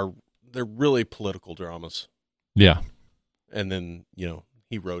they're really political dramas, Yeah. and then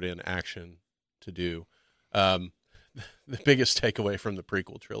he wrote in action to do. The biggest takeaway from the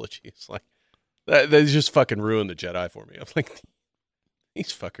prequel trilogy is like that they just fucking ruined the Jedi for me. I'm like, these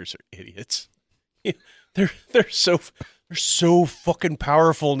fuckers are idiots. They're so fucking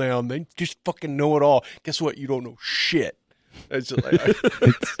powerful now, and they just fucking know it all. Guess what? You don't know shit. It's like,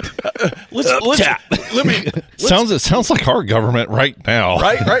 It sounds like our government right now.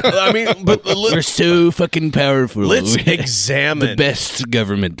 right. I mean, but We're so fucking powerful. let's examine the best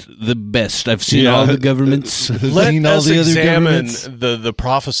government. The best. I've seen Yeah. all the governments. Let Seen all us the other examine governments. the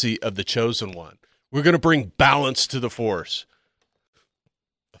prophecy of the chosen one. We're going to bring balance to the Force.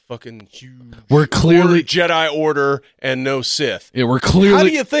 A fucking huge We're clearly- Jedi Order and no Sith. Yeah, we're How do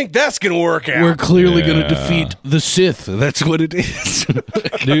clearly you think that's going to work out? we're clearly going Yeah. to defeat the Sith. That's what it is.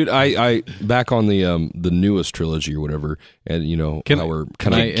 Dude, I back on the newest trilogy or whatever, and how we're kind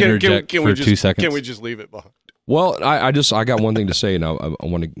can I of interject for 2 seconds? Can we just leave it behind? well. I got one thing to say, and I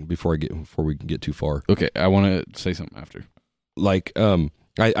want to before we can get too far. Okay, I want to say something after. Like,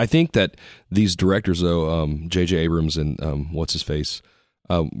 I think that these directors though, J.J. Abrams and what's his face,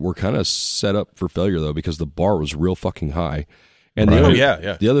 were kind of set up for failure though because the bar was real fucking high. And Right. the other,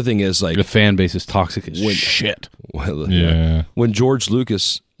 Yeah. the other thing is like The fan base is toxic as When- shit. well, Yeah. when George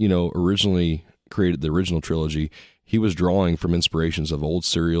Lucas, originally created the original trilogy, he was drawing from inspirations of old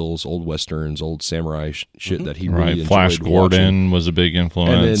serials, old westerns, old samurai shit that he really Right. enjoyed Flash watching. Gordon was a big And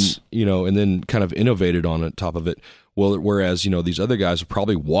influence. then and then kind of innovated on top of it. Well, whereas these other guys have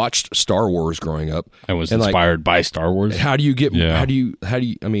probably watched Star Wars growing up. I was And, like, inspired by Star Wars. How do you get? Yeah. How do you?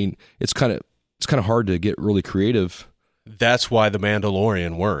 I mean, it's kind of hard to get really creative That's why the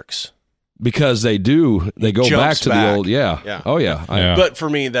Mandalorian works. because they go Jumps back to back. the old. Yeah. Yeah. Oh yeah. Yeah. But for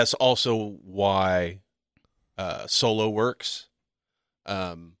me, that's also why Solo works.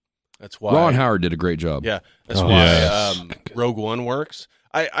 That's why Ron Howard did a great job. Yeah, that's Oh, why yes. Rogue One works.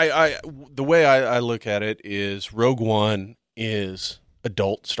 The way I look at it is Rogue One is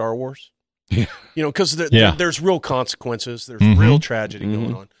adult Star Wars. Yeah. Because Yeah. there's real consequences. There's Mhm. real tragedy Mhm.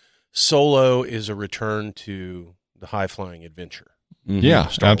 going on. Solo is a return to the high flying adventure. Mhm. Yeah,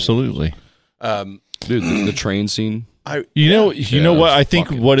 Star Wars. absolutely. Dude, the train scene. You know Yeah, what? I it's think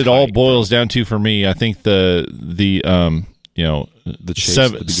fucking what it all tight, boils down to for me, I think the The chase at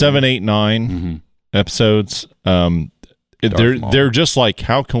the beginning. 7, 8, 9 Mm-hmm. episodes. They're just like,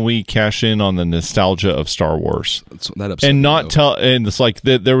 how can we cash in on the nostalgia of Star Wars That upset and me, not though. tell? And it's like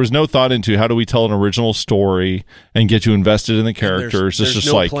there was no thought into how do we tell an original story and get you invested in the characters. There's It's just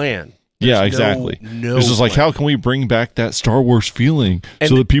no like plan. Yeah, There's exactly. No it's just like, plan. how can we bring back that Star Wars feeling And-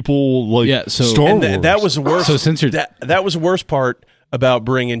 so that people like Yeah, so- Star And Wars? that was the worst. So since you're- that was the worst part about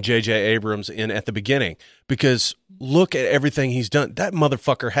bringing J.J. Abrams in at the beginning, because look at everything he's done. That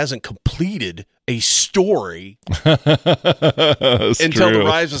motherfucker hasn't completed a story That's until true. the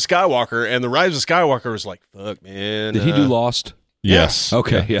Rise of Skywalker, and the Rise of Skywalker was like, fuck, man. Did he do Lost? Yes.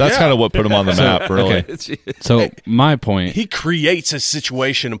 Okay, yeah. That's Yeah. kind of what put him on the map, really. okay. So my point, He creates a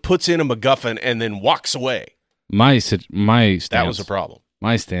situation and puts in a MacGuffin and then walks away. my stance, That was a problem.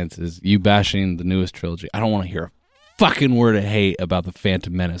 my stance is you bashing the newest trilogy. I don't want to hear a fucking word of hate about the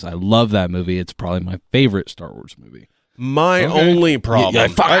Phantom Menace. I love that movie. It's probably my favorite Star Wars movie. My only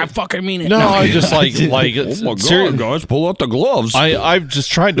problem. I fucking mean it. No, I just like Oh my God, guys, pull out the gloves. I've just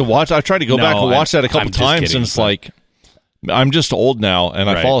tried to watch. I've tried to go back No, and watch that a I'm couple just times, kidding, and it's but- like I'm just old now, and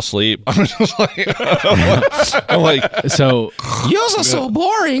I Right. fall asleep. I'm just like, I'm like, So, Yours are so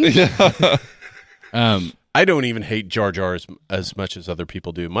boring. I don't even hate Jar Jar as much as other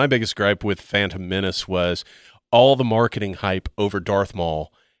people do. My biggest gripe with Phantom Menace was all the marketing hype over Darth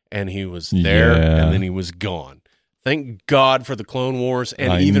Maul, and he was there, Yeah. and then he was gone. Thank God for the Clone Wars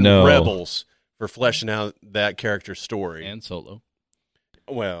and I even know. Rebels for fleshing out that character's story. and Solo.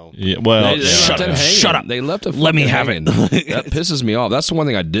 Well, yeah, well, They shut left up. it hanging. Shut up. They left it. Let me fucking have hanging. it. That pisses me off. That's the one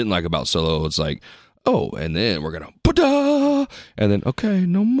thing I didn't like about Solo. It's like, oh, and then we're gonna ba-da, and then okay,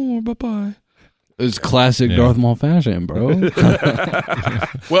 no more. Bye bye. It's classic Yeah. Darth Maul fashion, bro. well,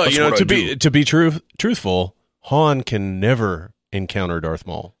 That's what I to be truthful, Han can never encounter Darth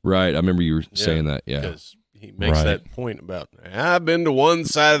Maul Right. I remember you were saying that. Yeah. because he makes Right. that point about I've been to one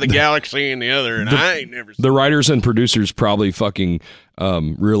side of the galaxy and the other, and I ain't never seen The writers and producers probably fucking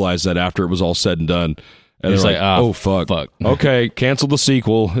realized that after it was all said and done, and It's they're like, like, oh fuck, fuck. okay, cancel the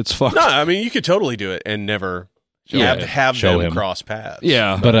sequel. It's fucked. No, I mean you could totally do it and never have Show them him. cross paths.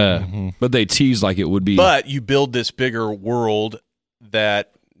 Yeah, But they teased like it would be. But you build this bigger world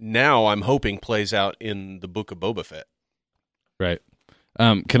that now I'm hoping plays out in the Book of Boba Fett. right.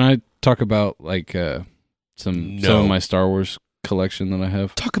 Can I talk about like some No. of my Star Wars collection that I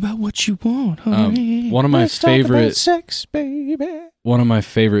have? talk about what you want, honey. One of my favorite sex, baby. one of my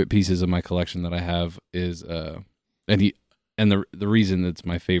favorite pieces of my collection that I have is and the reason it's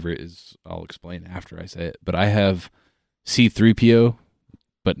my favorite is I'll explain after I say it. But I have C-3PO,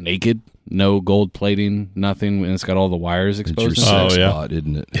 but naked, no gold plating, nothing, and it's got all the wires It's your exposed. sex Oh, yeah. spot,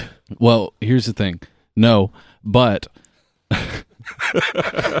 isn't it? Well, here's the thing. No, but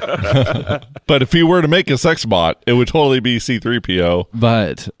But if he were to make a sex bot, it would totally be C-3PO.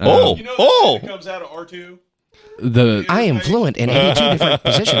 but Oh, comes out of R2. the I am fluent in 82 different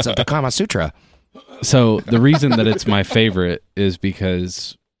positions of the Kama Sutra. So the reason that it's my favorite is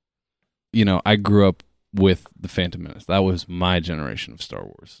because, I grew up with the Phantom Menace. That was my generation of Star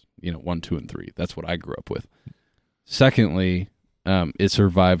Wars. 1, 2, and 3. That's what I grew up with. Secondly, it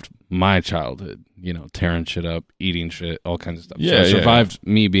survived my childhood. Tearing shit up, eating shit, all kinds of stuff. Yeah, so it yeah. survived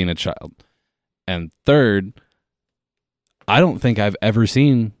me being a child. And third, I don't think I've ever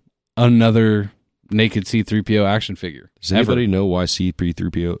seen another naked C-3PO action figure. Does Ever. anybody know why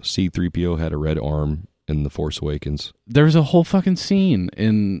C-3PO had a red arm in The Force Awakens? There's a whole fucking scene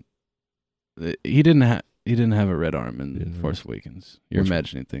in. He didn't have a red arm in Didn't have- Force Awakens. You're Force-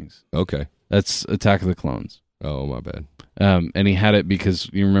 imagining things. Okay. That's Attack of the Clones. Oh, my bad. And he had it because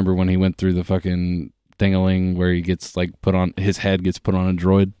you remember when he went through the fucking thingaling where he gets his head gets put on a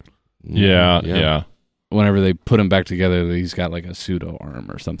droid. yeah. Whenever they put him back together, he's got like a pseudo arm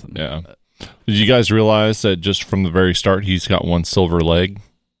or something. Yeah. Like that. Did you guys realize that just from the very start, he's got one silver leg?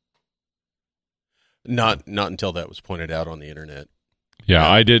 Not until that was pointed out on the internet. Yeah,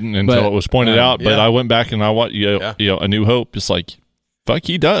 I didn't until But, it was pointed out, but yeah. I went back and I watched, Yeah. A New Hope. It's like, fuck,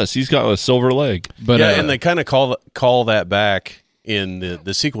 he does. He's got a silver leg. But yeah, and they kind of call that back in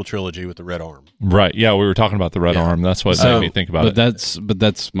the sequel trilogy with the red arm. Right. Yeah, we were talking about the red Yeah. arm. That's what So- made me think about but it.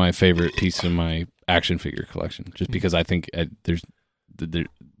 that's my favorite piece of my action figure collection. Just because I think there's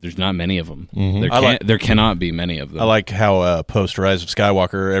not many of them. Mhm. There cannot be many of them. I like how post Rise of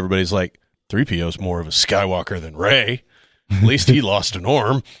Skywalker, everybody's like 3PO's more of a Skywalker than Rey. At least he lost an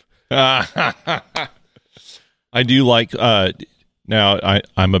arm. I do like, now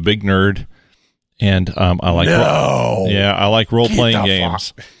I'm a big nerd and I like, I like role playing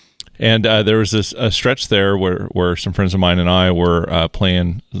games. And there was a stretch there where some friends of mine and I were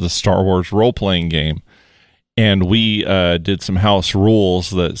playing the Star Wars role playing game, and we did some house rules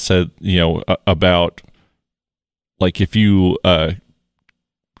that said about like if you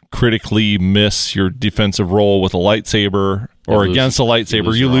critically miss your defensive roll with a lightsaber or You against a lightsaber,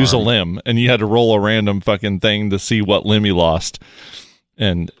 lose you your lose a arm. limb, and you had to roll a random fucking thing to see what limb you lost.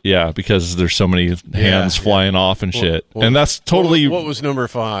 And yeah, because there's so many hands flying off and shit, Well, and that's totally. What was number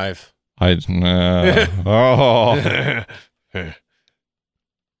 5?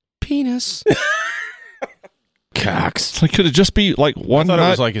 Penis. Cox. It's like, could it just be like I one thought it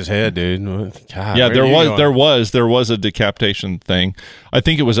nut? was like his head, dude. God, Yeah, where there are you was going? there was a decapitation thing. I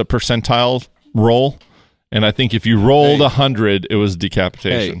think it was a percentile roll, and I think if you rolled 100, it was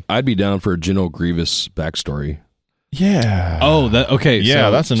decapitation. Hey, I'd be down for a General Grievous backstory. Yeah. Oh, okay. yeah,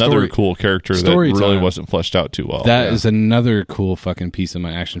 so that's another story- cool character that story really time. wasn't fleshed out too well. That is another cool fucking piece of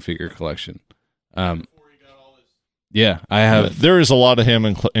my action figure collection. Yeah, I have, There is a lot of him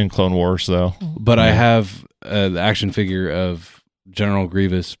in Clone Wars, though. but I have the action figure of General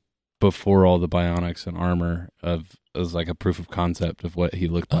Grievous before all the bionics and armor as like a proof of concept of what he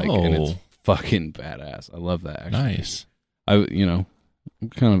looked like, and it's Oh. fucking badass. I love that. Action Nice. I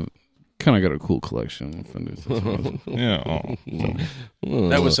kind of got a cool collection. Yeah.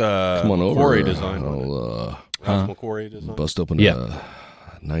 That was come on over. Quarry design. I'll Ralph McQuarrie design. bust open Yeah. a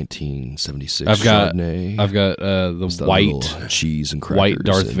 1976 I've got Chardonnay. the Just a white little cheese and crackers. white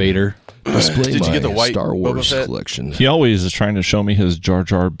Darth and Vader. Display Did you get the my white Star Boba Wars Fett? collection? He always is trying to show me his Jar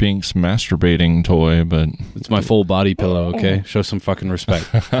Jar Binks masturbating toy, but It's my full body pillow. Okay, show some fucking respect.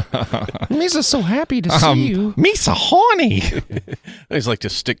 Misa's so happy to see you. Misa horny. I just like to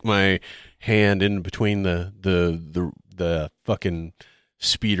stick my hand in between the fucking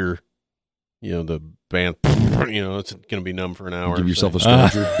speeder, the band. It's gonna be numb for an hour. Give yourself a so.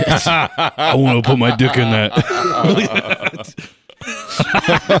 stoner. I want to put my dick in that.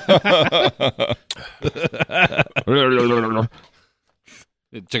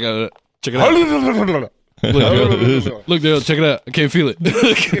 Check out. Look, Dale, check it out. I can't feel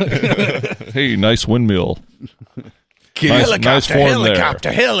it. Hey, nice windmill. Nice form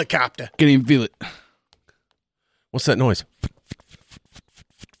helicopter. Can't even feel it. What's that noise?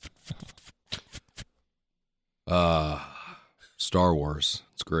 Star Wars.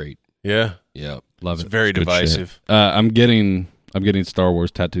 It's great. Yeah, Yeah. Love it's it. very good divisive. I'm getting Star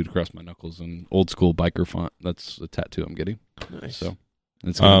Wars tattooed across my knuckles in old school biker font. That's a tattoo I'm getting. Nice. So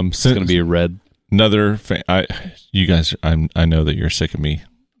it's gonna be a red. Another you guys, I know that you're sick of me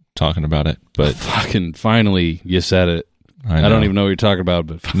talking about it, but Fucking finally, you said it. I know. don't even know what you're talking about,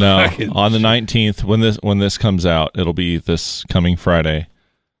 but No, fucking on the shit. 19th, when this comes out, it'll be this coming Friday.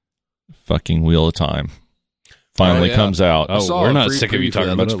 Fucking Wheel of Time finally yeah. comes out. I saw we're a not free sick of you preview for talking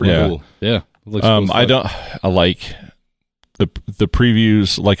that. about Looks it. pretty Yeah. cool. Yeah, it looks cool as I fuck. don't. I like the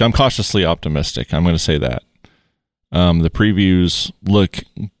previews. Like, I'm cautiously optimistic. I'm going to say that. The previews look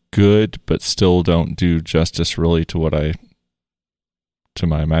good, but still don't do justice really to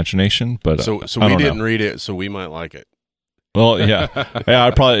my imagination. But So I we don't didn't know. read it, so we might like it. Well,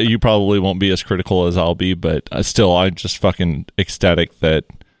 yeah, you probably won't be as critical as I'll be, but still, I'm just fucking ecstatic that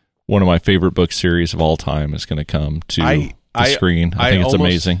one of my favorite book series of all time is going to come to the screen. I think it's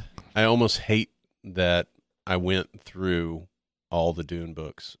amazing. I almost hate that I went through all the Dune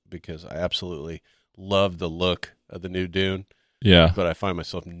books because I absolutely love the look of the new Dune, Yeah, but I find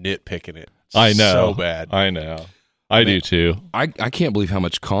myself nitpicking it. I know. so bad. I know. I do too. I can't believe how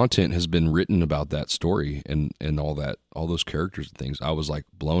much content has been written about that story and all those characters and things. I was like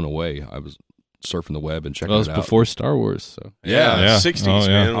blown away. I was surfing the web and checking That was it out. before Star Wars. So Yeah. 60s, Oh, yeah.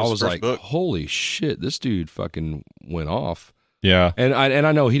 man. It I the was first like, book. holy shit, this dude fucking went off. Yeah. And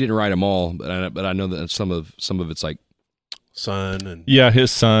I know he didn't write them all, but I know that some of it's like Son and Yeah, his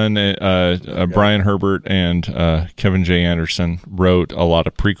son, Brian Herbert and Kevin J. Anderson wrote a lot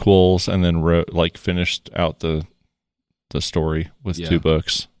of prequels and then finished out the story with Yeah. 2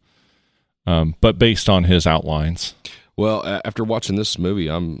 books. But based on his outlines. well, after watching this movie,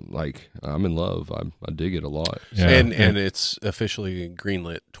 I'm in love. I dig it a lot. Yeah. and it's officially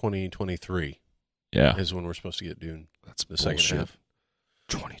greenlit 2023 Yeah. is when we're supposed to get Dune. That's The second bullshit. half.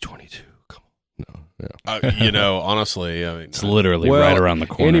 2022. Come on. No. Yeah. Honestly, I mean, it's literally Well, right around the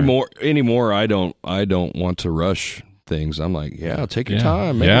corner. Anymore, I don't want to rush things. I'm like, yeah, take your Yeah.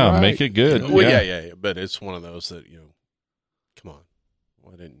 time. Make Yeah, it right. make it good. well, yeah. yeah, but it's one of those that come on,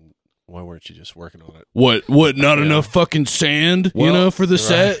 why weren't you just working on it? What? Not Yeah. enough fucking sand, Well, for the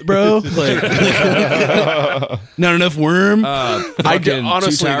set, bro? Like, not enough worm. Fucking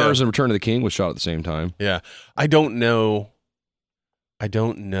honestly, Two Towers though- and Return of the King was shot at the same time. Yeah, I don't know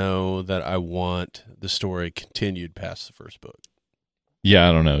that I want the story continued past the first book. Yeah,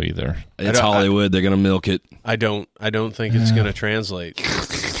 I don't know either. It's Hollywood. They're gonna milk it. I don't think it's going to translate.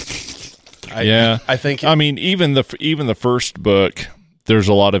 Yeah. I think I mean, even the first book, there's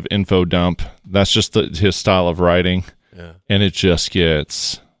a lot of info dump. That's just his style of writing, yeah. and it just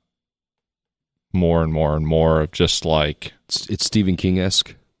gets more and more and more of just like It's Stephen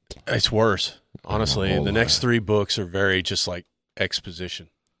King-esque. It's worse. Honestly, Oh, the next 3 books are very just like exposition.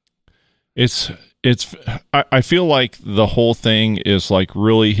 I feel like the whole thing is like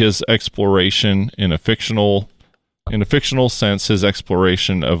really his exploration in a fictional sense, his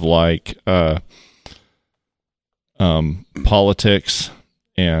exploration of like politics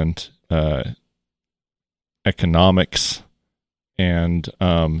and economics and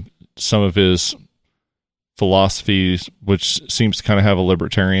some of his philosophies, which seems to kind of have a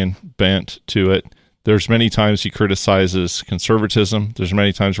libertarian bent to it. There's many times he criticizes conservatism. There's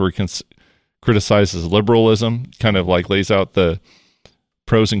many times where he criticizes liberalism, kind of like lays out the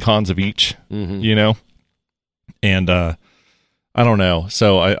pros and cons of each, and I don't know.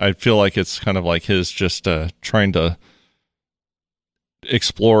 So I feel like it's kind of like his just trying to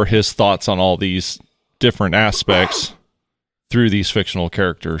explore his thoughts on all these different aspects through these fictional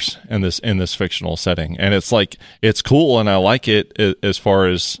characters in this fictional setting, and it's like it's cool, and I like it as far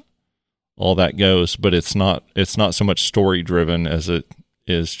as all that goes, but it's not so much story driven as it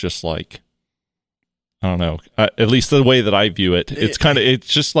is just like, I don't know, at least the way that I view it, it's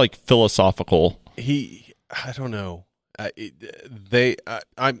just like philosophical. I don't know. I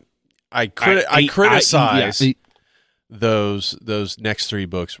criticize those next 3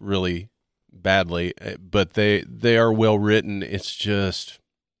 books really badly, but they are well written. It's just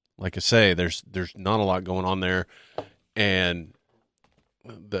like I say, there's not a lot going on there, and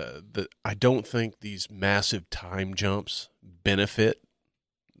I don't think these massive time jumps benefit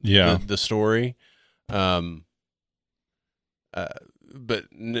the story. But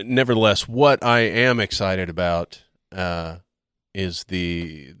nevertheless, what I am excited about is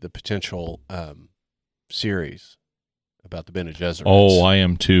the potential series about the Bene Gesserits. Oh, I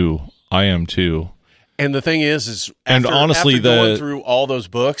am too. And the thing is and honestly, after going through all those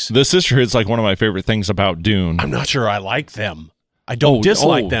books, the Sisterhood's like one of my favorite things about Dune. I'm not sure I like them. I don't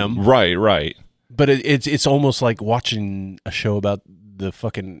dislike them. Right. But it's almost like watching a show about the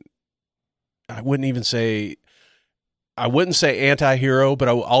fucking. I wouldn't say anti-hero, but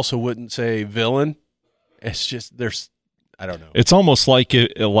I also wouldn't say villain. It's just I don't know. It's almost like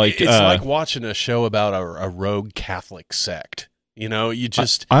it's like watching a show about a rogue Catholic sect. You know, you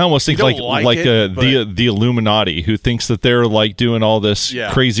just I almost think the Illuminati, who thinks that they're like doing all this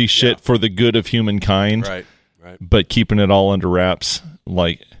crazy shit for the good of humankind, right, but keeping it all under wraps.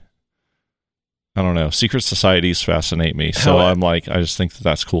 Like, I don't know, secret societies fascinate me, so I'm like, I just think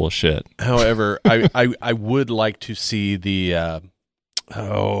that's cool as shit. However, I would like to see the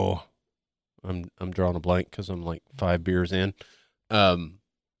I'm drawing a blank because I'm like 5 beers in. Fucking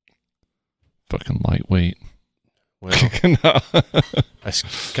lightweight. Well, No. I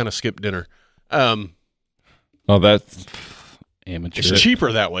kind of skipped dinner. Oh, that's amateur. It's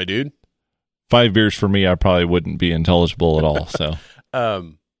cheaper that way, dude. 5 beers for me, I probably wouldn't be intelligible at all. So,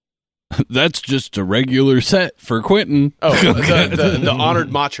 That's just a regular set for Quentin. Oh, the honored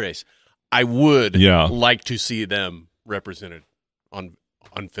matres. I would like to see them represented on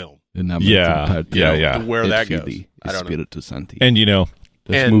film. Yeah. Where that goes, I don't know. And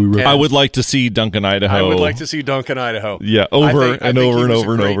And I would like to see Duncan, Idaho. I would like to see Duncan, Idaho. Yeah, over and over and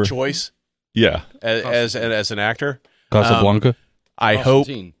over. Great choice. Yeah, as an actor. Casablanca. I hope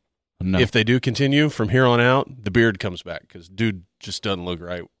if they do continue from here on out, the beard comes back because dude just doesn't look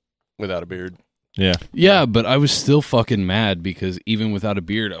right without a beard. Yeah, but I was still fucking mad because even without a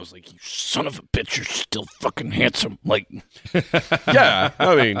beard, I was like, "You son of a bitch, you're still fucking handsome." Like, yeah,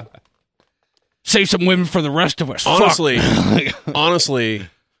 I mean, save some women for the rest of us. Honestly,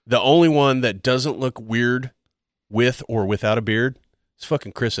 the only one that doesn't look weird with or without a beard is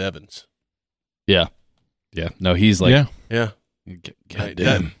fucking Chris Evans. Yeah. No, he's like, yeah. God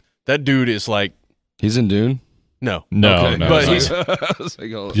damn. That dude is like, he's in Dune. No. But he's,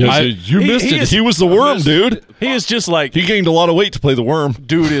 you missed it. He was the worm, dude. He is just like, he gained a lot of weight to play the worm.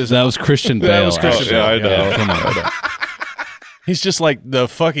 Dude is that was Christian Bale. That was Christian Bale. I know. Yeah, come on. He's just like the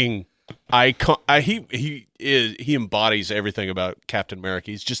fucking icon. He embodies everything about Captain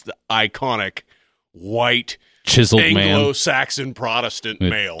America. He's just the iconic white chiseled man, Anglo-Saxon Protestant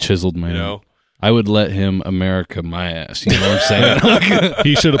male. Chiseled man. You know? I would let him America my ass. You know what I'm saying?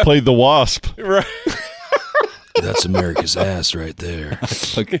 He should have played the Wasp. Right. That's America's ass right there.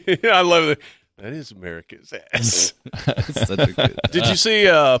 Yeah, I love it. That is America's ass. Such a good. Did you see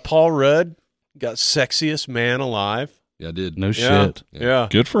Paul Rudd got sexiest man alive? Yeah, I did. No shit. Yeah.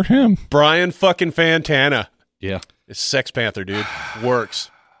 Good for him. Brian fucking Fantana. Yeah. It's Sex Panther, dude.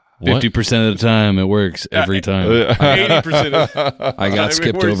 Works. 50% of the time, it works every time. 80%. I got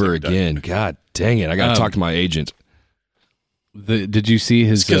skipped over again. God dang it! I got to talk to my agent. Did you see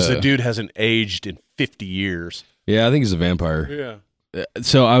his? Because the dude hasn't aged in 50 years. Yeah, I think he's a vampire. Yeah.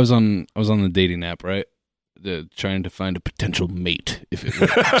 So I was on the dating app, right? Trying to find a potential mate. If it were.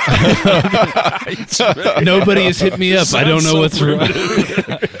 Nobody has hit me up. I don't know what's wrong.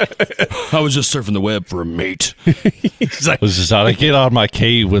 I was just surfing the web for a mate. He's like, this is how I get out of my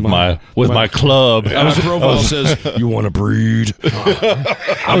cave with my club. His profile says, "You want to breed?"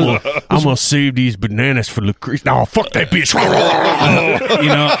 I'm gonna save these bananas for Lucretia. No, fuck that bitch.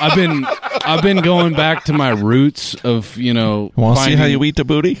 I've been going back to my roots of Want to see how you eat the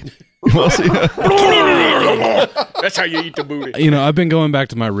booty? That's how you eat the booty. I've been going back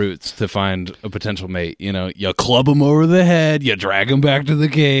to my roots to find a potential mate. You club them over the head, you drag them back to the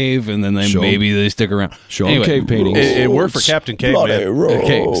cave, and then maybe they stick around. Show them cave paintings. It worked for Captain Caveman.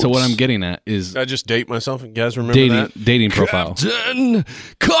 Okay, so what I'm getting at is I just date myself. You guys remember that? Dating profile. Captain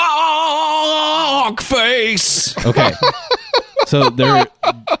Cockface. Okay. So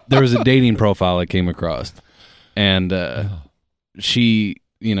there was a dating profile I came across, and she,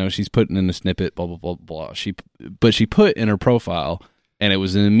 she's putting in a snippet, blah blah blah blah. She put in her profile, and it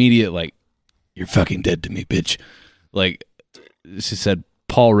was an immediate like, "You're fucking dead to me, bitch." Like she said,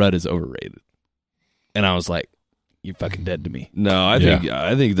 Paul Rudd is overrated, and I was like, "You're fucking dead to me." No, I think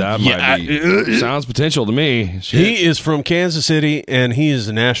that might be sounds potential to me. Shit. He is from Kansas City, and he is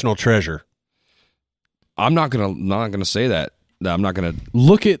a national treasure. I'm not gonna say that. No, I'm not gonna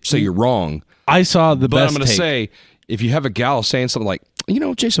Look at say you're wrong. I saw the But best. I'm gonna take. say, if you have a gal saying something like,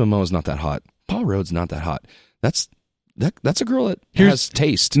 Jason Momoa's not that hot, Paul Rudd's not that hot, that's a girl that has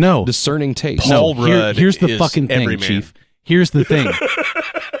taste. No. Discerning taste. Paul Rudd here's the is fucking thing, everyman. Chief. Here's the thing.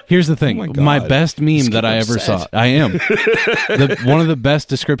 Here's the thing. Oh my my God. best meme He's that I getting ever upset. saw. I am. One of the best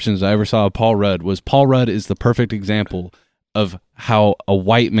descriptions I ever saw of Paul Rudd was Paul Rudd is the perfect example of how a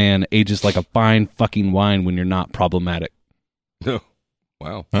white man ages like a fine fucking wine when you're not problematic.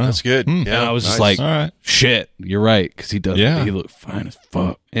 Wow. That's good. And I Yeah. was just nice. like, All right. shit, you're right, because he does. Yeah. He looked fine as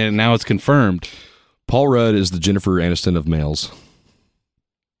fuck, and now it's confirmed. Paul Rudd is the Jennifer Aniston of males.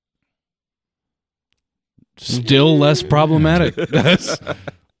 Still less problematic.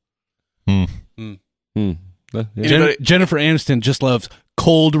 Hmm. Yeah. Anybody- Jennifer Aniston just loves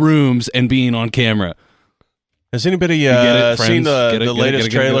cold rooms and being on camera. Has anybody get it, seen friends? the Get it, latest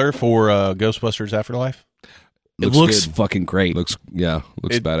get it. trailer for Ghostbusters Afterlife? It looks good. fucking great. Looks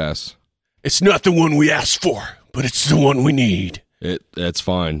badass. It's not the one we asked for, but it's the one we need. That's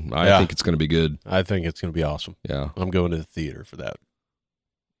fine. I Yeah. think it's going to be good. I think it's going to be awesome. Yeah. I'm going to the theater for that.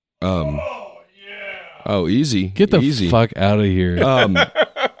 Oh, easy. Get the easy. fuck out of here.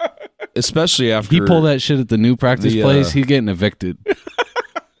 Especially after He pulled that shit at the new practice the, place. He's getting evicted.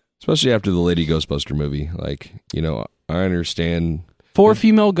 especially after the Lady Ghostbuster movie. Like, I understand 4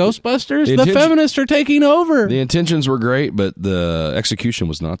 female Ghostbusters. The The intention- feminists are taking over. the intentions were great, but the execution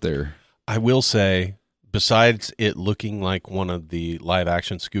was not there. I will say, besides it looking like one of the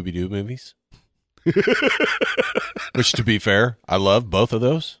live-action Scooby-Doo movies, which, to be fair, I love both of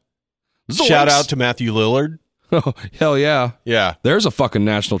those. Shout out to Matthew Lillard. Oh, hell yeah. Yeah, There's a fucking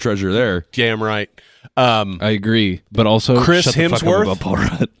national treasure there. damn right. I agree, but also Chris shut the fuck up Hemsworth? about Paul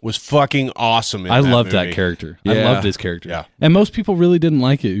Rudd. Was fucking awesome. In I that loved that movie. character. I Yeah. loved his character. Yeah. And most people really didn't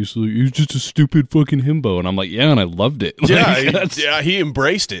like it. He was just a stupid fucking himbo. And I'm like, yeah, and I loved it. Yeah, Like, he, that's- yeah, he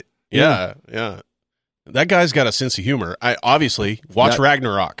embraced it. Yeah, yeah. That guy's got a sense of humor. I obviously watch That-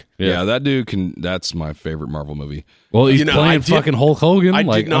 Ragnarok. Yeah, that dude that's my favorite Marvel movie. Well, he's You know, I playing did- fucking Hulk Hogan. I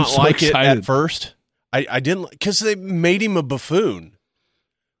like, did not I'm so like excited. it at first. I didn't because they made him a buffoon.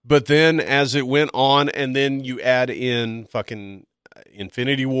 But then as it went on, and then you add in fucking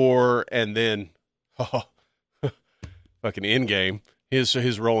Infinity War, and then fucking Endgame,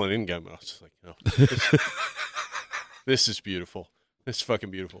 his role in Endgame, I was just like, oh, this is beautiful. This is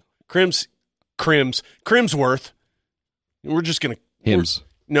fucking beautiful. Crimsworth. We're just gonna Hymns.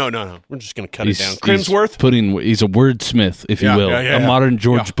 No. We're just gonna cut He's, it down. he's Crimsworth. He's a wordsmith, if Yeah, you will. yeah, A yeah. modern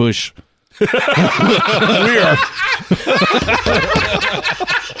George Bush. We are.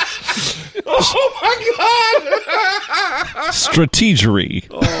 Strategery.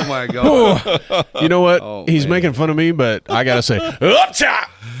 Oh my god. You know what? Oh, He's man. making fun of me, but I gotta say, Upcha!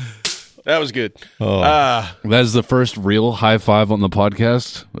 That was good. That is the first real high five on the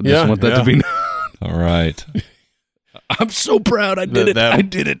podcast. I just Yeah, want that yeah. to be known. All right. I'm so proud. I did it. That- I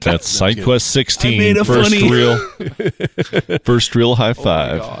did it. That's good. SideQuest 16. I made a First funny- first real high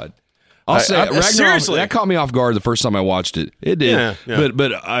five. God. I'll say Ragnarok, seriously. that caught me off guard the first time I watched it. It did. Yeah.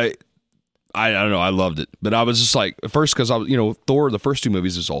 But I don't know. I loved it. But I was just like, at first, because I was, Thor, the first two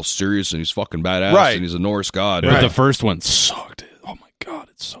movies is all serious and he's fucking badass Right. and he's a Norse god. But Right. the first one sucked. Oh my god,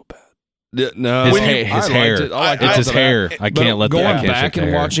 it's so bad. No, His, I his liked hair. it. I liked It's it. his hair. I But can't let going I can't back shake the and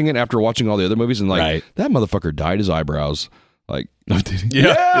hair. watching it after watching all the other movies and like Right. that motherfucker dyed his eyebrows. Like,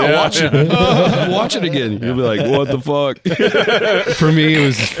 Yeah. watch it. Watch it again. You'll be like, what the fuck? For me, it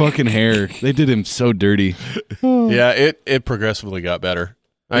was his fucking hair. They did him so dirty. Yeah, it progressively got better.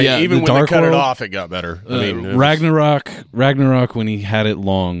 Yeah, Even the when they Dark cut it World- off, it got better. I mean, it was- Ragnarok when he had it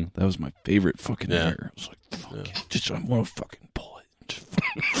long, that was my favorite fucking Yeah. hair. I was like, fuck it. Just I want to fucking pull it. Just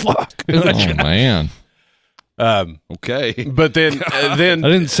fuck. Oh, man. Okay. But then, I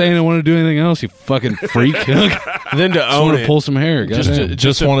didn't say I didn't want to do anything else, you fucking freak. Just then to want own to it, pull some hair. Goddamn.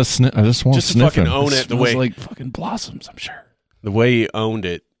 Just want to sniff. I just want just to to sniff fucking him. own it, the Smells way like fucking blossoms, I'm sure. the way he owned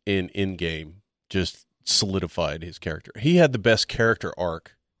it in Endgame just solidified his character. He had the best character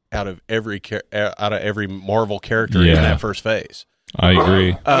arc out of every Marvel character in Yeah. that first phase. I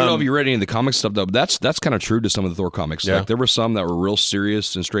agree. I don't know if you read any of the comic stuff though, but that's kind of true to some of the Thor comics. Yeah. Like there were some that were real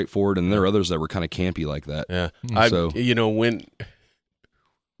serious and straightforward, and there were others that were kind of campy like that. Yeah. So-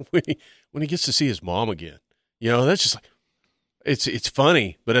 When he gets to see his mom again, that's just like it's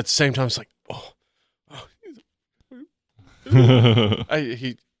funny, but at the same time it's like,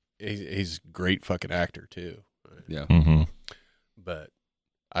 he's a great fucking actor too. Yeah. Mhm. But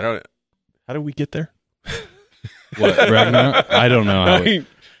I don't. How did we get there? What, Ragnarok? I don't know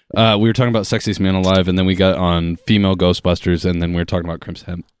how we were talking about Sexiest Man Alive, and then we got on female Ghostbusters, and then we were talking about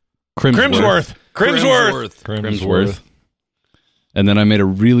Crimsworth. And then I made a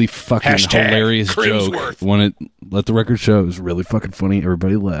really fucking hilarious joke. Let the record show. It was really fucking funny.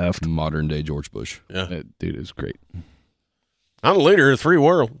 Everybody laughed. Modern day George Bush. Yeah. Dude, it was great. I'm the leader of the free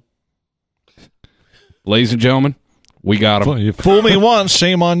world. Ladies and gentlemen, we got him. You fool me once,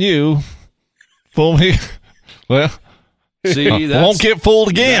 shame on you. Fool me. Well, See, won't get fooled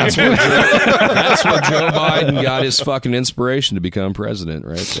again. that's what Joe Biden got his fucking inspiration to become president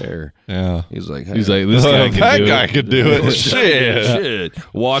right there. Yeah. He's like, He's like, this guy can that do guy it. could do it. Shit.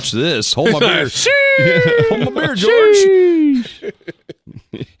 Shit. Watch this. Hold my beer. Hold my beer, George.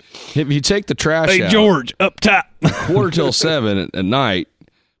 If you take the trash Hey, out, George, up top. 6:45 at night,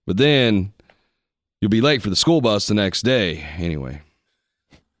 but then you'll be late for the school bus the next day. Anyway.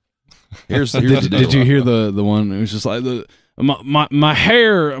 Here's the deal. Did you hear the one? It was just like my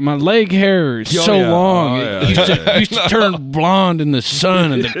hair, my leg hair is so yeah. long. Oh, yeah. It used to turn blonde in the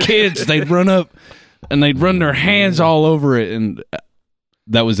sun, and the kids they'd run up and they'd run their hands all over it, and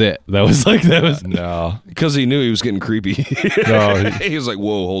that was it. That was No. Because he knew he was getting creepy. No, He was like,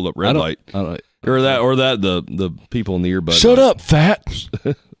 "Whoa, hold up, red light." I don't, Or that the people in the earbud. Shut up, fat.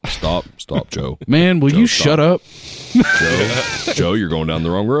 Stop, Joe. man, will you shut up? Joe, you're going down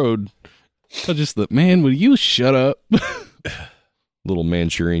the wrong road. I just thought, man, will you shut up? Little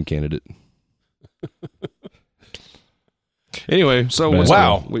Manchurian candidate. Anyway, so Man.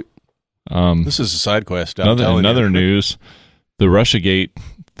 Wow. This This is a side quest. I'm telling another you. news. The Russiagate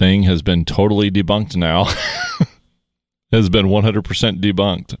thing has been totally debunked now. Has been 100%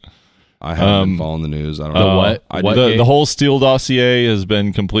 debunked. I haven't been following the news. I don't know. what? I What? did. The whole Steele dossier has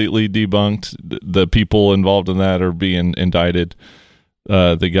been completely debunked. The people involved in that are being indicted.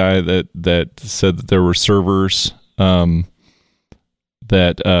 The guy that said that there were servers that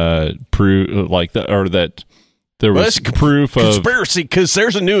prove like that, or that there was Well, proof of conspiracy because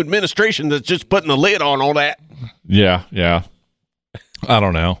there's a new administration that's just putting a lid on all that. yeah. I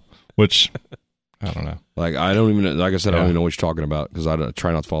don't know. I don't know. Like I don't even. Like I said, I Yeah. don't even know what you're talking about because I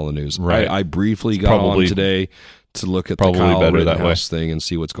try not to follow the news. Right. I briefly got probably- on today to look at the probably Kyle better that Rittenhouse thing and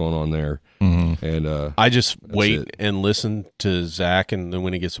see what's going on there. Mm-hmm. And I just wait it. and listen to Zach, and then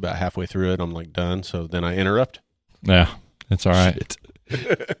when he gets about halfway through it, I'm like done. So then I interrupt. Yeah, it's all right.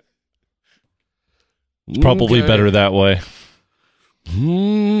 It's probably better that way.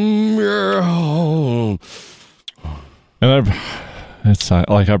 And it's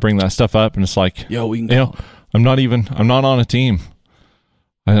like I bring that stuff up, and it's like, Yo, we can I'm not on a team.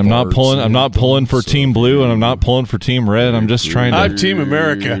 I'm not pulling for Team Blue, and I'm not pulling for Team Red. I'm just trying to. I'm Team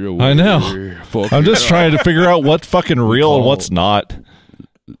America. I know. I'm just trying to figure out what's fucking real and what's not.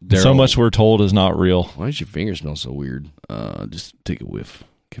 So much we're told is not real. Why does your finger smell so weird? just take a whiff.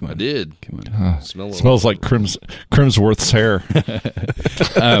 Come on. I did. Come on. Smells like Crimsworth's hair.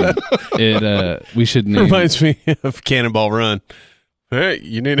 We should name. Reminds me of Cannonball Run. Hey,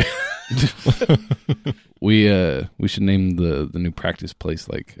 you need We should name the new practice place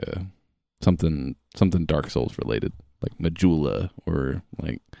like something Dark Souls related, like Majula or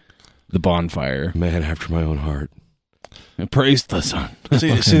like the bonfire. Man after my own heart. And praise the sun. see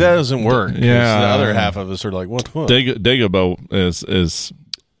that doesn't work. 'cause Yeah. the other half of us are like, what? Dagobah is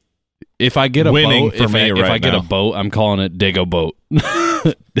If I get a winning boat, for if me I right get now. a boat, I'm calling it Dago Boat. all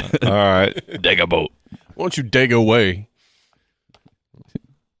right. Dago Boat. Why don't you dig away?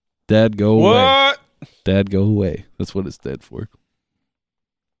 Dad, go away. What? Dad, go away. That's what it's dead for.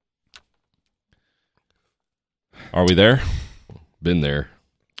 Are we there? Been there.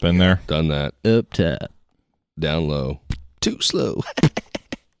 Been there. Done that. Up top. Down low. Too slow.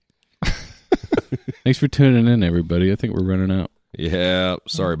 Thanks for tuning in, everybody. I think we're running out. Yeah.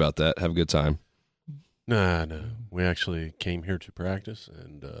 Sorry about that. Have a good time. No. We actually came here to practice,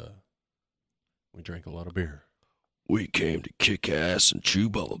 and we drank a lot of beer. We came to kick ass and chew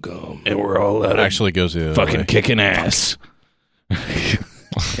bubble gum. And we're all out It actually goes the other fucking way. kicking ass.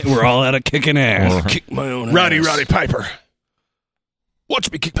 We're all out of kicking ass. Kick my own Roddy ass. Piper. Watch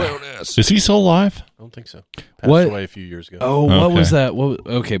me kick my own ass. Is he still alive? I don't think so. Passed What? away a few years ago. Oh, what Okay. was that?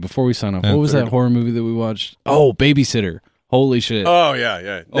 Okay, before we sign off, what was that horror movie that we watched? Oh, Babysitter. Holy shit. Oh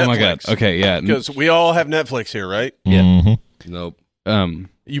yeah. Oh my god. Netflix. Okay, yeah. Because we all have Netflix here, right? Yeah. Mhm. Nope.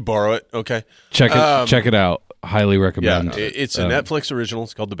 You borrow it, okay? Check it out. Highly Yeah, recommend. it's a Netflix original.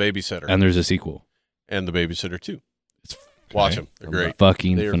 It's called The Babysitter, And there's a sequel. and The Babysitter 2. Watch them; they're great.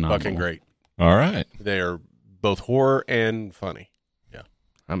 Fucking They are phenomenal. fucking great. All right. They are both horror and funny.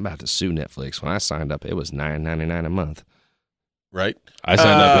 I'm about to sue Netflix. When I signed up, it was $9.99 a month. Right? I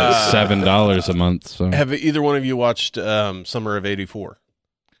signed up at $7 a month. So Have either one of you watched Summer of '84?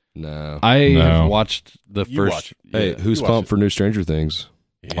 No. I No. have watched the You first. watch it. Hey, Yeah, who's you watch pumped it. for new Stranger Things?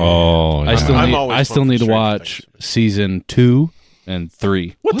 Yeah. Oh, I still I'm need. always I still pumped need for to Stranger watch Things. season 2 and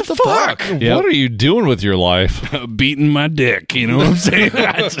 3. What the fuck? Yep. What are you doing with your life? Beating my dick. You know what I'm saying?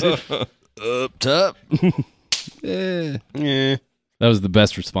 Up top. Yeah. Yeah. That was the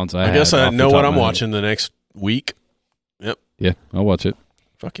best response I had. I guess I off the know top what of I'm my head. watching the next week. Yeah, I'll watch it.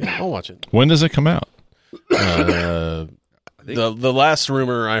 Fuck yeah, I'll watch it. When does it come out? The last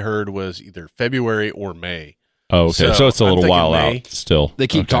rumor I heard was either February or May. Oh, okay. So So, it's a I'm little thinking while May. out still. They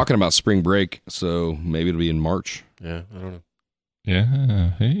keep Okay. talking about spring break, so maybe it'll be in March. Yeah, I don't know. Yeah.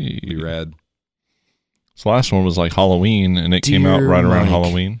 Hey. Be rad. So the last one was like Halloween, and it came out Dear right around Mike.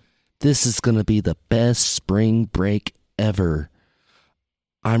 Halloween. This is going to be the best spring break ever.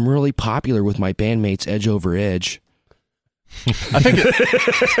 I'm really popular with my bandmates Edge Over Edge. I think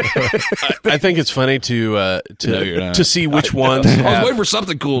I think it's funny to you're not. to see which ones I was have, waiting for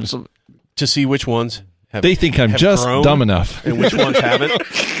something cool. to see which ones have, They think I'm have just grown dumb enough. and which ones haven't.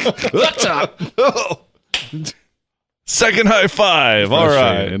 Up top. Second high five. All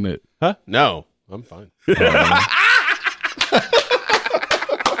right. Isn't it? Huh? No, I'm fine.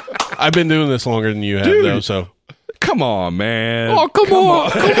 I've been doing this longer than you have, though. So Come on, man. Oh, come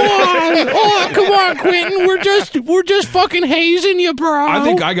on. Oh, come on, Quentin. We're just fucking hazing you, bro. I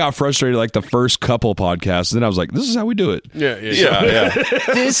think I got frustrated like the first couple podcasts. Then I was like, this is how we do it. yeah.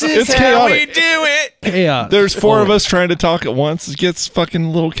 This It's chaotic. do it. Chaos. There's four of us trying to talk at once. It gets fucking a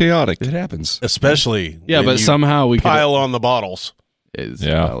little chaotic. It happens. Especially Yeah, when but you somehow we could. pile on the bottles. Is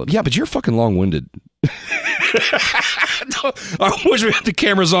Yeah. valid. Yeah, but you're fucking long winded. I wish we had the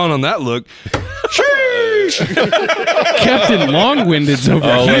cameras on that look. Captain Long-Winded's over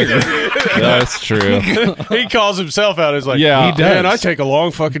here. That's true. He calls himself out as like, Yeah. He does. man, I take a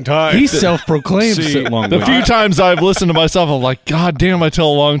long fucking time. He self-proclaims See, long-winded. the few times I've listened to myself, I'm like, God damn, I take a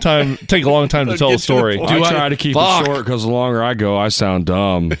long time to tell Get a to story. the I point. try to keep Fuck. it short because the longer I go, I sound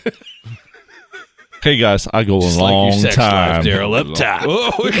dumb. Hey guys, I go a long time. Up top.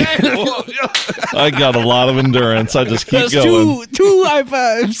 Oh, okay. I got a lot of endurance. I just keep going. Two high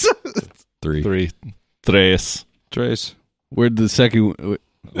fives. Three. Tres. Trace. Where'd the second?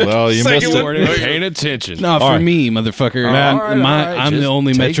 Well, you missed Second one. it. Paying attention. No, for All right. me, motherfucker. All right, all right, I'm the just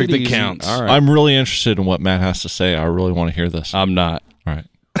only take metric it that easy. counts. All right. I'm really interested in what Matt has to say. I really want to hear this. All I'm not. right.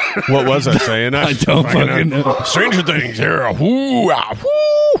 What was I saying? I don't fucking know. Stranger Things here. Whoo, ah,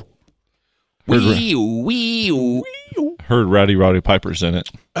 whoo. Heard Rowdy Piper's in it.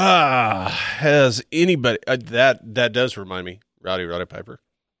 Has anybody that does remind me, Rowdy Piper.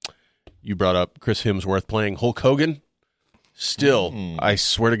 You brought up Chris Hemsworth playing Hulk Hogan. Still, I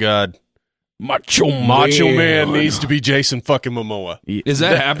swear to God, Macho Man needs to be Jason fucking Momoa. Is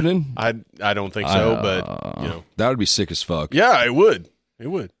that happening? I don't think so, but you know, That would be sick as fuck. yeah, it would. It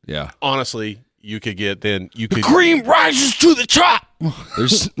would. Yeah. Honestly, you could Cream rises to the top.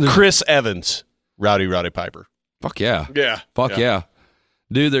 There's Chris Evans, Rowdy Piper. fuck yeah. Yeah, Fuck yeah.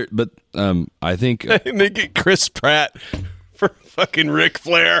 Dude, but I think And they get Chris Pratt for fucking Ric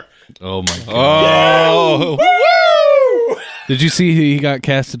Flair. Oh my god! Oh, Did you see he got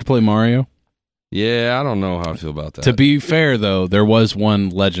casted to play Mario? yeah, I don't know how I feel about that. To be fair, though, there was one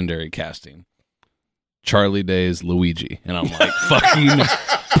legendary casting. Charlie Day's Luigi, and I'm like, fucking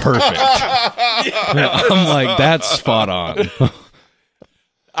perfect. I'm like, that's spot on.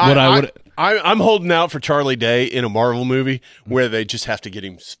 I'm holding out for Charlie Day in a Marvel movie where they just have to get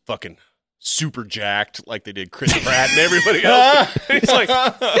him fucking super jacked like they did Chris Pratt and everybody else. He's like,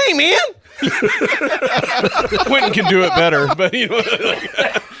 hey man, Quentin can do it better, but you know,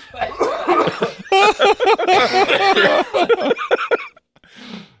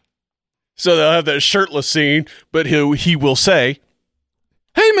 so they'll have that shirtless scene, but he will say,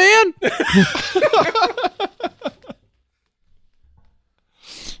 Hey, man!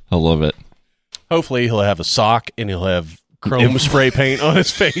 I love it. hopefully he'll have a sock and he'll have chrome spray paint on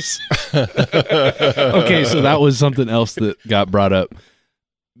his face. Okay, so that was something else that got brought up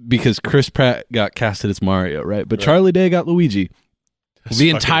because Chris Pratt got casted as Mario, right? But Charlie Day got Luigi. The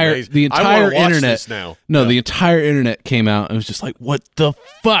entire I wanna watch internet this now. No, the entire internet came out and was just like, "What the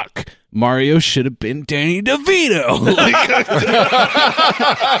fuck?" Mario should have been Danny DeVito.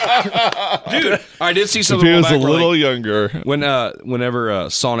 Dude, I did see If something he was a back where, little like, younger. whenever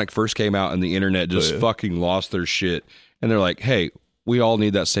Sonic first came out and the internet just fucking lost their shit, and they're like, "Hey, we all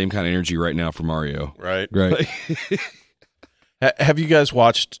need that same kind of energy right now for Mario." Right. Right. Have you guys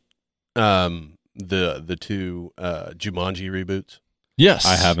watched the two Jumanji reboots? Yes.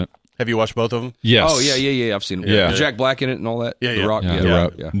 I haven't. Have you watched both of them? Yes. Oh yeah. I've seen them. Yeah. Jack Black in it and all that. Yeah, The yeah. Rock. Yeah. Yeah, The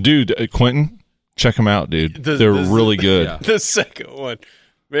Rock. yeah. Dude, Quentin, check them out, dude. They're really good. yeah. The second one,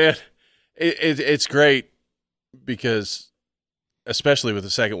 man, it's great because, especially with the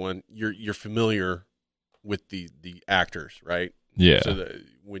second one, you're familiar with the actors, right? Yeah. So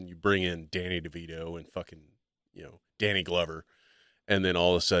when you bring in Danny DeVito and fucking Danny Glover, and then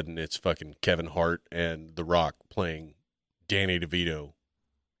all of a sudden it's fucking Kevin Hart and The Rock playing Danny DeVito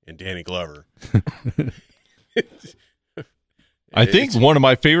and Danny Glover. I think one of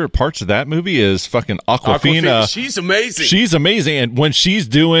my favorite parts of that movie is fucking Aquafina. She's amazing. She's amazing, and when she's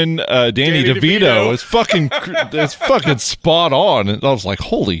doing Danny DeVito, it's fucking spot on. And I was like,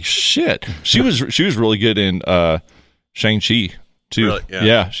 holy shit, she was really good in Shang-Chi too. Really?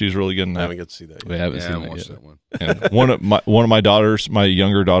 Yeah, she was really good in I haven't that. got to see that. We haven't Yeah, I seen haven't that watched yet. that one. And one of my daughters, my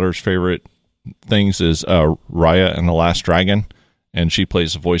younger daughter's favorite things is Raya and the Last Dragon, and she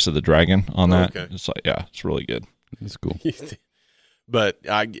plays the voice of the dragon on that. Okay. It's like, yeah, it's really good. That's cool. But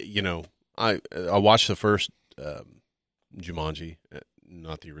I watched the first Jumanji,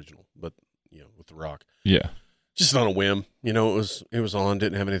 not the original, but with The Rock, Yeah. just on a whim. It was on,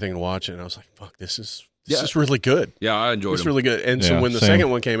 didn't have anything to watch, and I was like, "Fuck, this is Yeah. really good. Yeah, I enjoyed It's them. really good." And so Yeah, when the same. second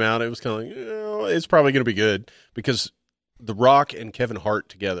one came out, it was kind of like, it's probably going to be good because The Rock and Kevin Hart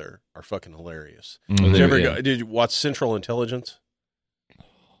together are fucking hilarious. Mhm. They- Did you watch Central Intelligence?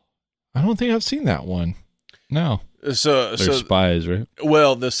 I don't think I've seen that one. No. So They're spies, right?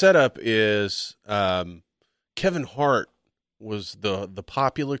 well, the setup is Kevin Hart was the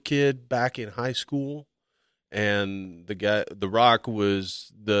popular kid back in high school, and The Rock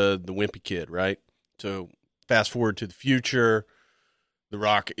was the wimpy kid, right? So fast forward to the future, The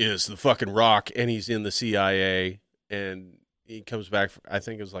Rock is the fucking Rock, and he's in the CIA, and he comes back. I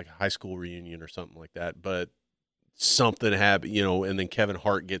think it was like a high school reunion or something like that, but something happened, and then Kevin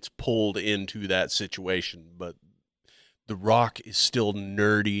Hart gets pulled into that situation, but The Rock is still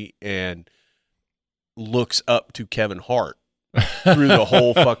nerdy and looks up to Kevin Hart through the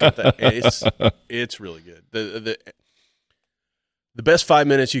whole fucking thing. It's really good. The best 5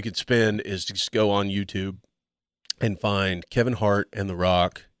 minutes you could spend is just go on YouTube and find Kevin Hart and The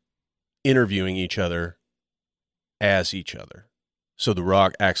Rock interviewing each other as each other. So The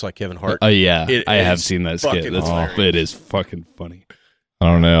Rock acts like Kevin Hart. Oh yeah, It I have is seen that skit. fucking That's hilarious. it is fucking funny. I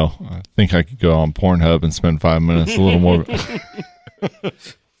don't know. I think I could go on Pornhub and spend 5 minutes, a little more.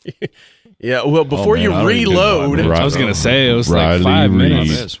 Yeah, well, before man, you I don't even do reload, that. I was gonna say it was Riley like 5 Reid.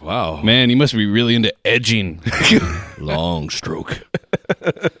 minutes. Yes, wow. Man, you must be really into edging. Long stroke.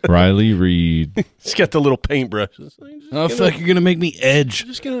 Riley Reid. he's got the little paintbrushes. Oh fuck, you're gonna make me edge.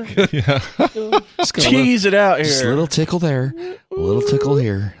 Just gonna Yeah. tease it out Just a here. little tickle there, a little tickle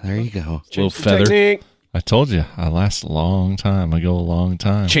here. There you go. Little Change the feather. technique. I told you, I last a long time. I go a long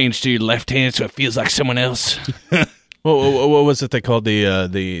time. Change to your left hand so it feels like someone else. What was it they called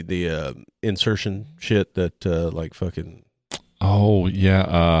the insertion shit that like fucking Oh,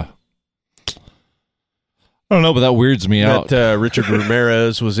 yeah. I don't know, but that weirds me out. that Richard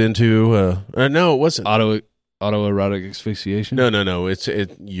Ramirez was into? No, it wasn't. Autoerotic asphyxiation. No.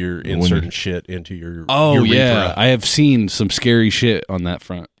 You're inserting shit into your. Oh your yeah, urethra. I have seen some scary shit on that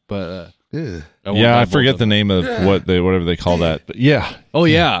front, but Ugh. Yeah, I forget the name of whatever they call that. But yeah. Oh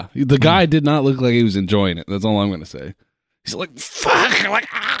yeah, the guy did not look like he was enjoying it. That's all I'm gonna say. He's like, fuck, like,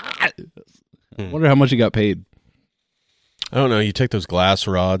 ah. Wonder how much he got paid. I don't know. You take those glass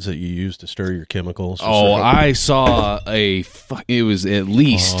rods that you use to stir your chemicals. Oh, I saw it was at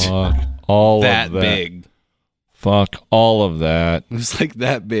least Fuck all that of that. big. Fuck all of that. It was like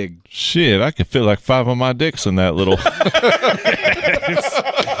that big. Shit, I could fit like 5 of my dicks in that little.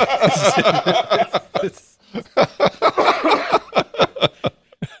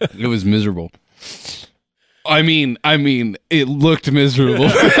 It was miserable. I mean, it looked miserable.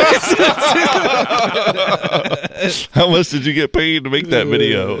 How much did you get paid to make that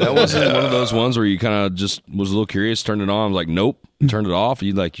video? That wasn't one of those ones where you kind of just was a little curious, turned it on, like, nope, turned it off.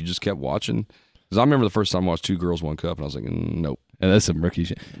 You just kept watching. Because I remember the first time I watched Two Girls, One Cup, and I was like, nope. And that's some rookie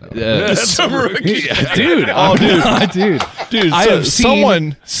shit. That's some rookie shit. Dude. Oh, dude. Dude. Dude, I so have seen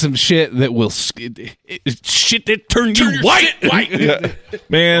someone. some shit that will shit that turn you white. Yeah.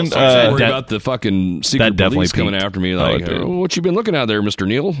 Man, Don't worry that- about the fucking secret that definitely police coming peaked. after me. Like, dude. what you been looking at there, Mr.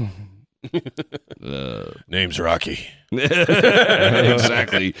 Neal? Name's Rocky.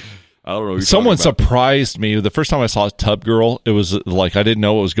 Exactly. I don't know. What you're Someone talking about. surprised me the first time I saw Tub Girl. It was like I didn't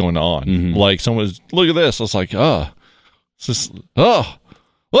know what was going on. Mhm. Like someone was, look at this. I was like, it's just, what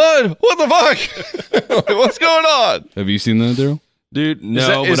the fuck? What's going on? Have you seen that, Daryl? Dude,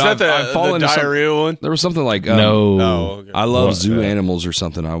 no, Is but that I've the fallen into some- diarrhea one? There was something like No. Oh, okay. I love What? zoo animals or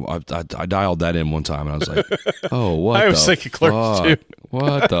something. I dialed that in one time and I was like, oh, what? I was the thinking Clerks fuck? too.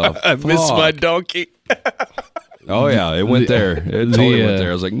 What the? I miss fuck? my donkey. Oh yeah, it went there. It the, totally went there.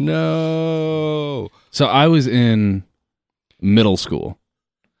 I was like, no. So I was in middle school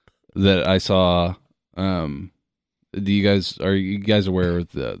that I saw. Do you guys are you guys aware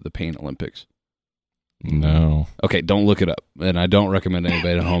of the Pain Olympics? No. Okay, don't look it up, and I don't recommend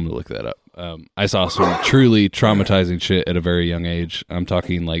anybody at home to look that up. I saw some truly traumatizing shit at a very young age. I'm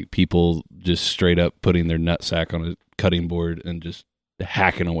talking like people just straight up putting their nutsack on a cutting board and just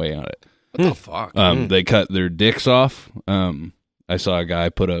hacking away on it. What the fuck? They cut their dicks off. I saw a guy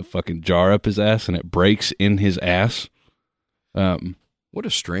put a fucking jar up his ass and it breaks in his ass. What a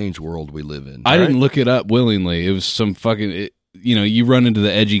strange world we live in. I didn't look it up willingly. It was some fucking, you run into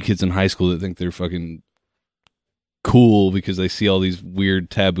the edgy kids in high school that think they're fucking cool because they see all these weird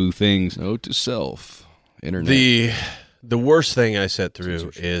taboo things. Note to self. Internet. The worst thing I sat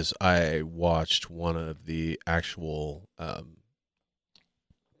through is I watched one of the actual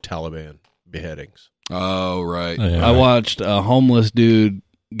Taliban beheadings. Oh right. Yeah. I watched a homeless dude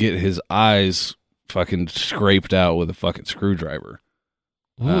get his eyes fucking scraped out with a fucking screwdriver.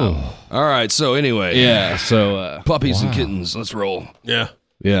 All right. So anyway, Yeah, so puppies and kittens. Let's roll. Yeah.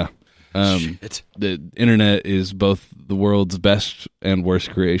 yeah. Shit. The internet is both the world's best and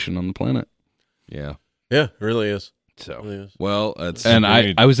worst creation on the planet. Yeah. Yeah, it really is. It So, really is. Well, that's and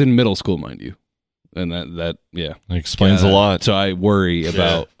Agreed. I was in middle school, mind you, and that yeah. It explains a lot. So I worry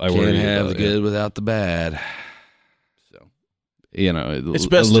about can't have the good without the bad. So, It's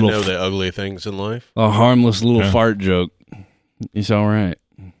best a little to know the ugly things in life. a harmless little Yeah. fart joke. It's all right.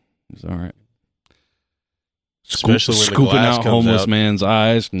 It's all right. Especially when the scooping glass out comes homeless out. man's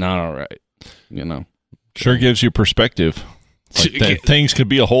eyes, not all right. Sure gives you perspective. Like things could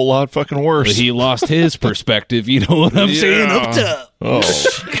be a whole lot fucking But worse. he lost his perspective. You know what I'm saying? Up top.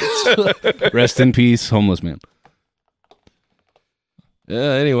 Oh, Rest in peace, homeless man.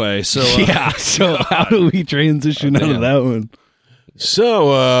 Yeah. Anyway, so Yeah. So how do we transition out of that one?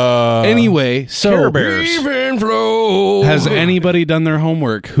 So, Anyway, so Care Bears. even flow. has anybody done their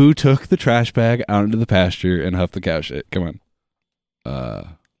homework? Who took the trash bag out into the pasture and huffed the cow shit? Come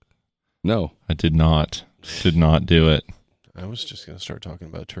on. No. I did not do it. I was just going to start talking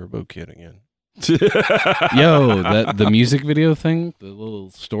about Turbo Kid again. Yo, the music video thing, the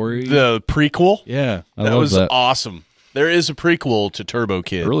little story. The prequel? Yeah, I That love was that. awesome. There is a prequel to Turbo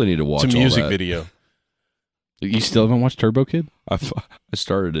Kid. I really need to watch It's a all music that. video. You still haven't watched Turbo Kid? I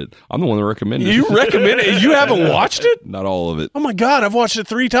started it. I'm the one that recommended it. You recommend it? You haven't watched it? Not all of it. Oh my God, I've watched it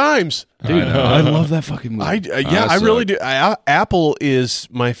 3 times. Dude, I love that fucking movie. I really do. Apple is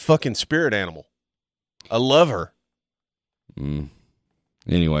my fucking spirit animal. I love her.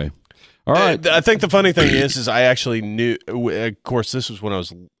 Anyway. All right. I think the funny thing is I actually knew. Of course, this was when I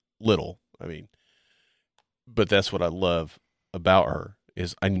was little. I mean, but that's what I love about her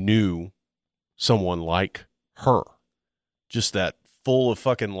is I knew someone like her, just that full of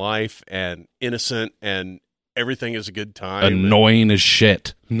fucking life and innocent and everything is a good time. Annoying as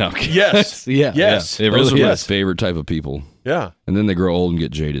shit. No. Yes. Yeah. Yes. Yeah. It Those really are my is. favorite type of people. Yeah. And then they grow old and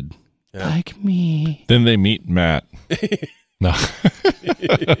get jaded. Yeah. Like me. Then they meet Matt. No.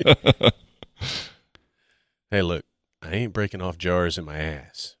 Hey, look, I ain't breaking off jars in my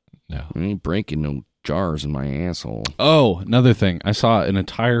ass. No. I ain't breaking no jars in my asshole. Oh, another thing. I saw an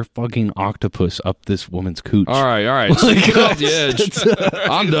entire fucking octopus up this woman's cooch. All right. So get off the edge.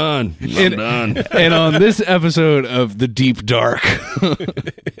 I'm done. I'm done. And on this episode of The Deep Dark,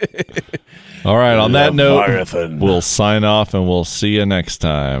 All right. On that note, we'll sign off and we'll see you next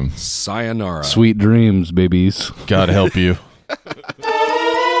time. Sayonara. sweet dreams, babies. God help you.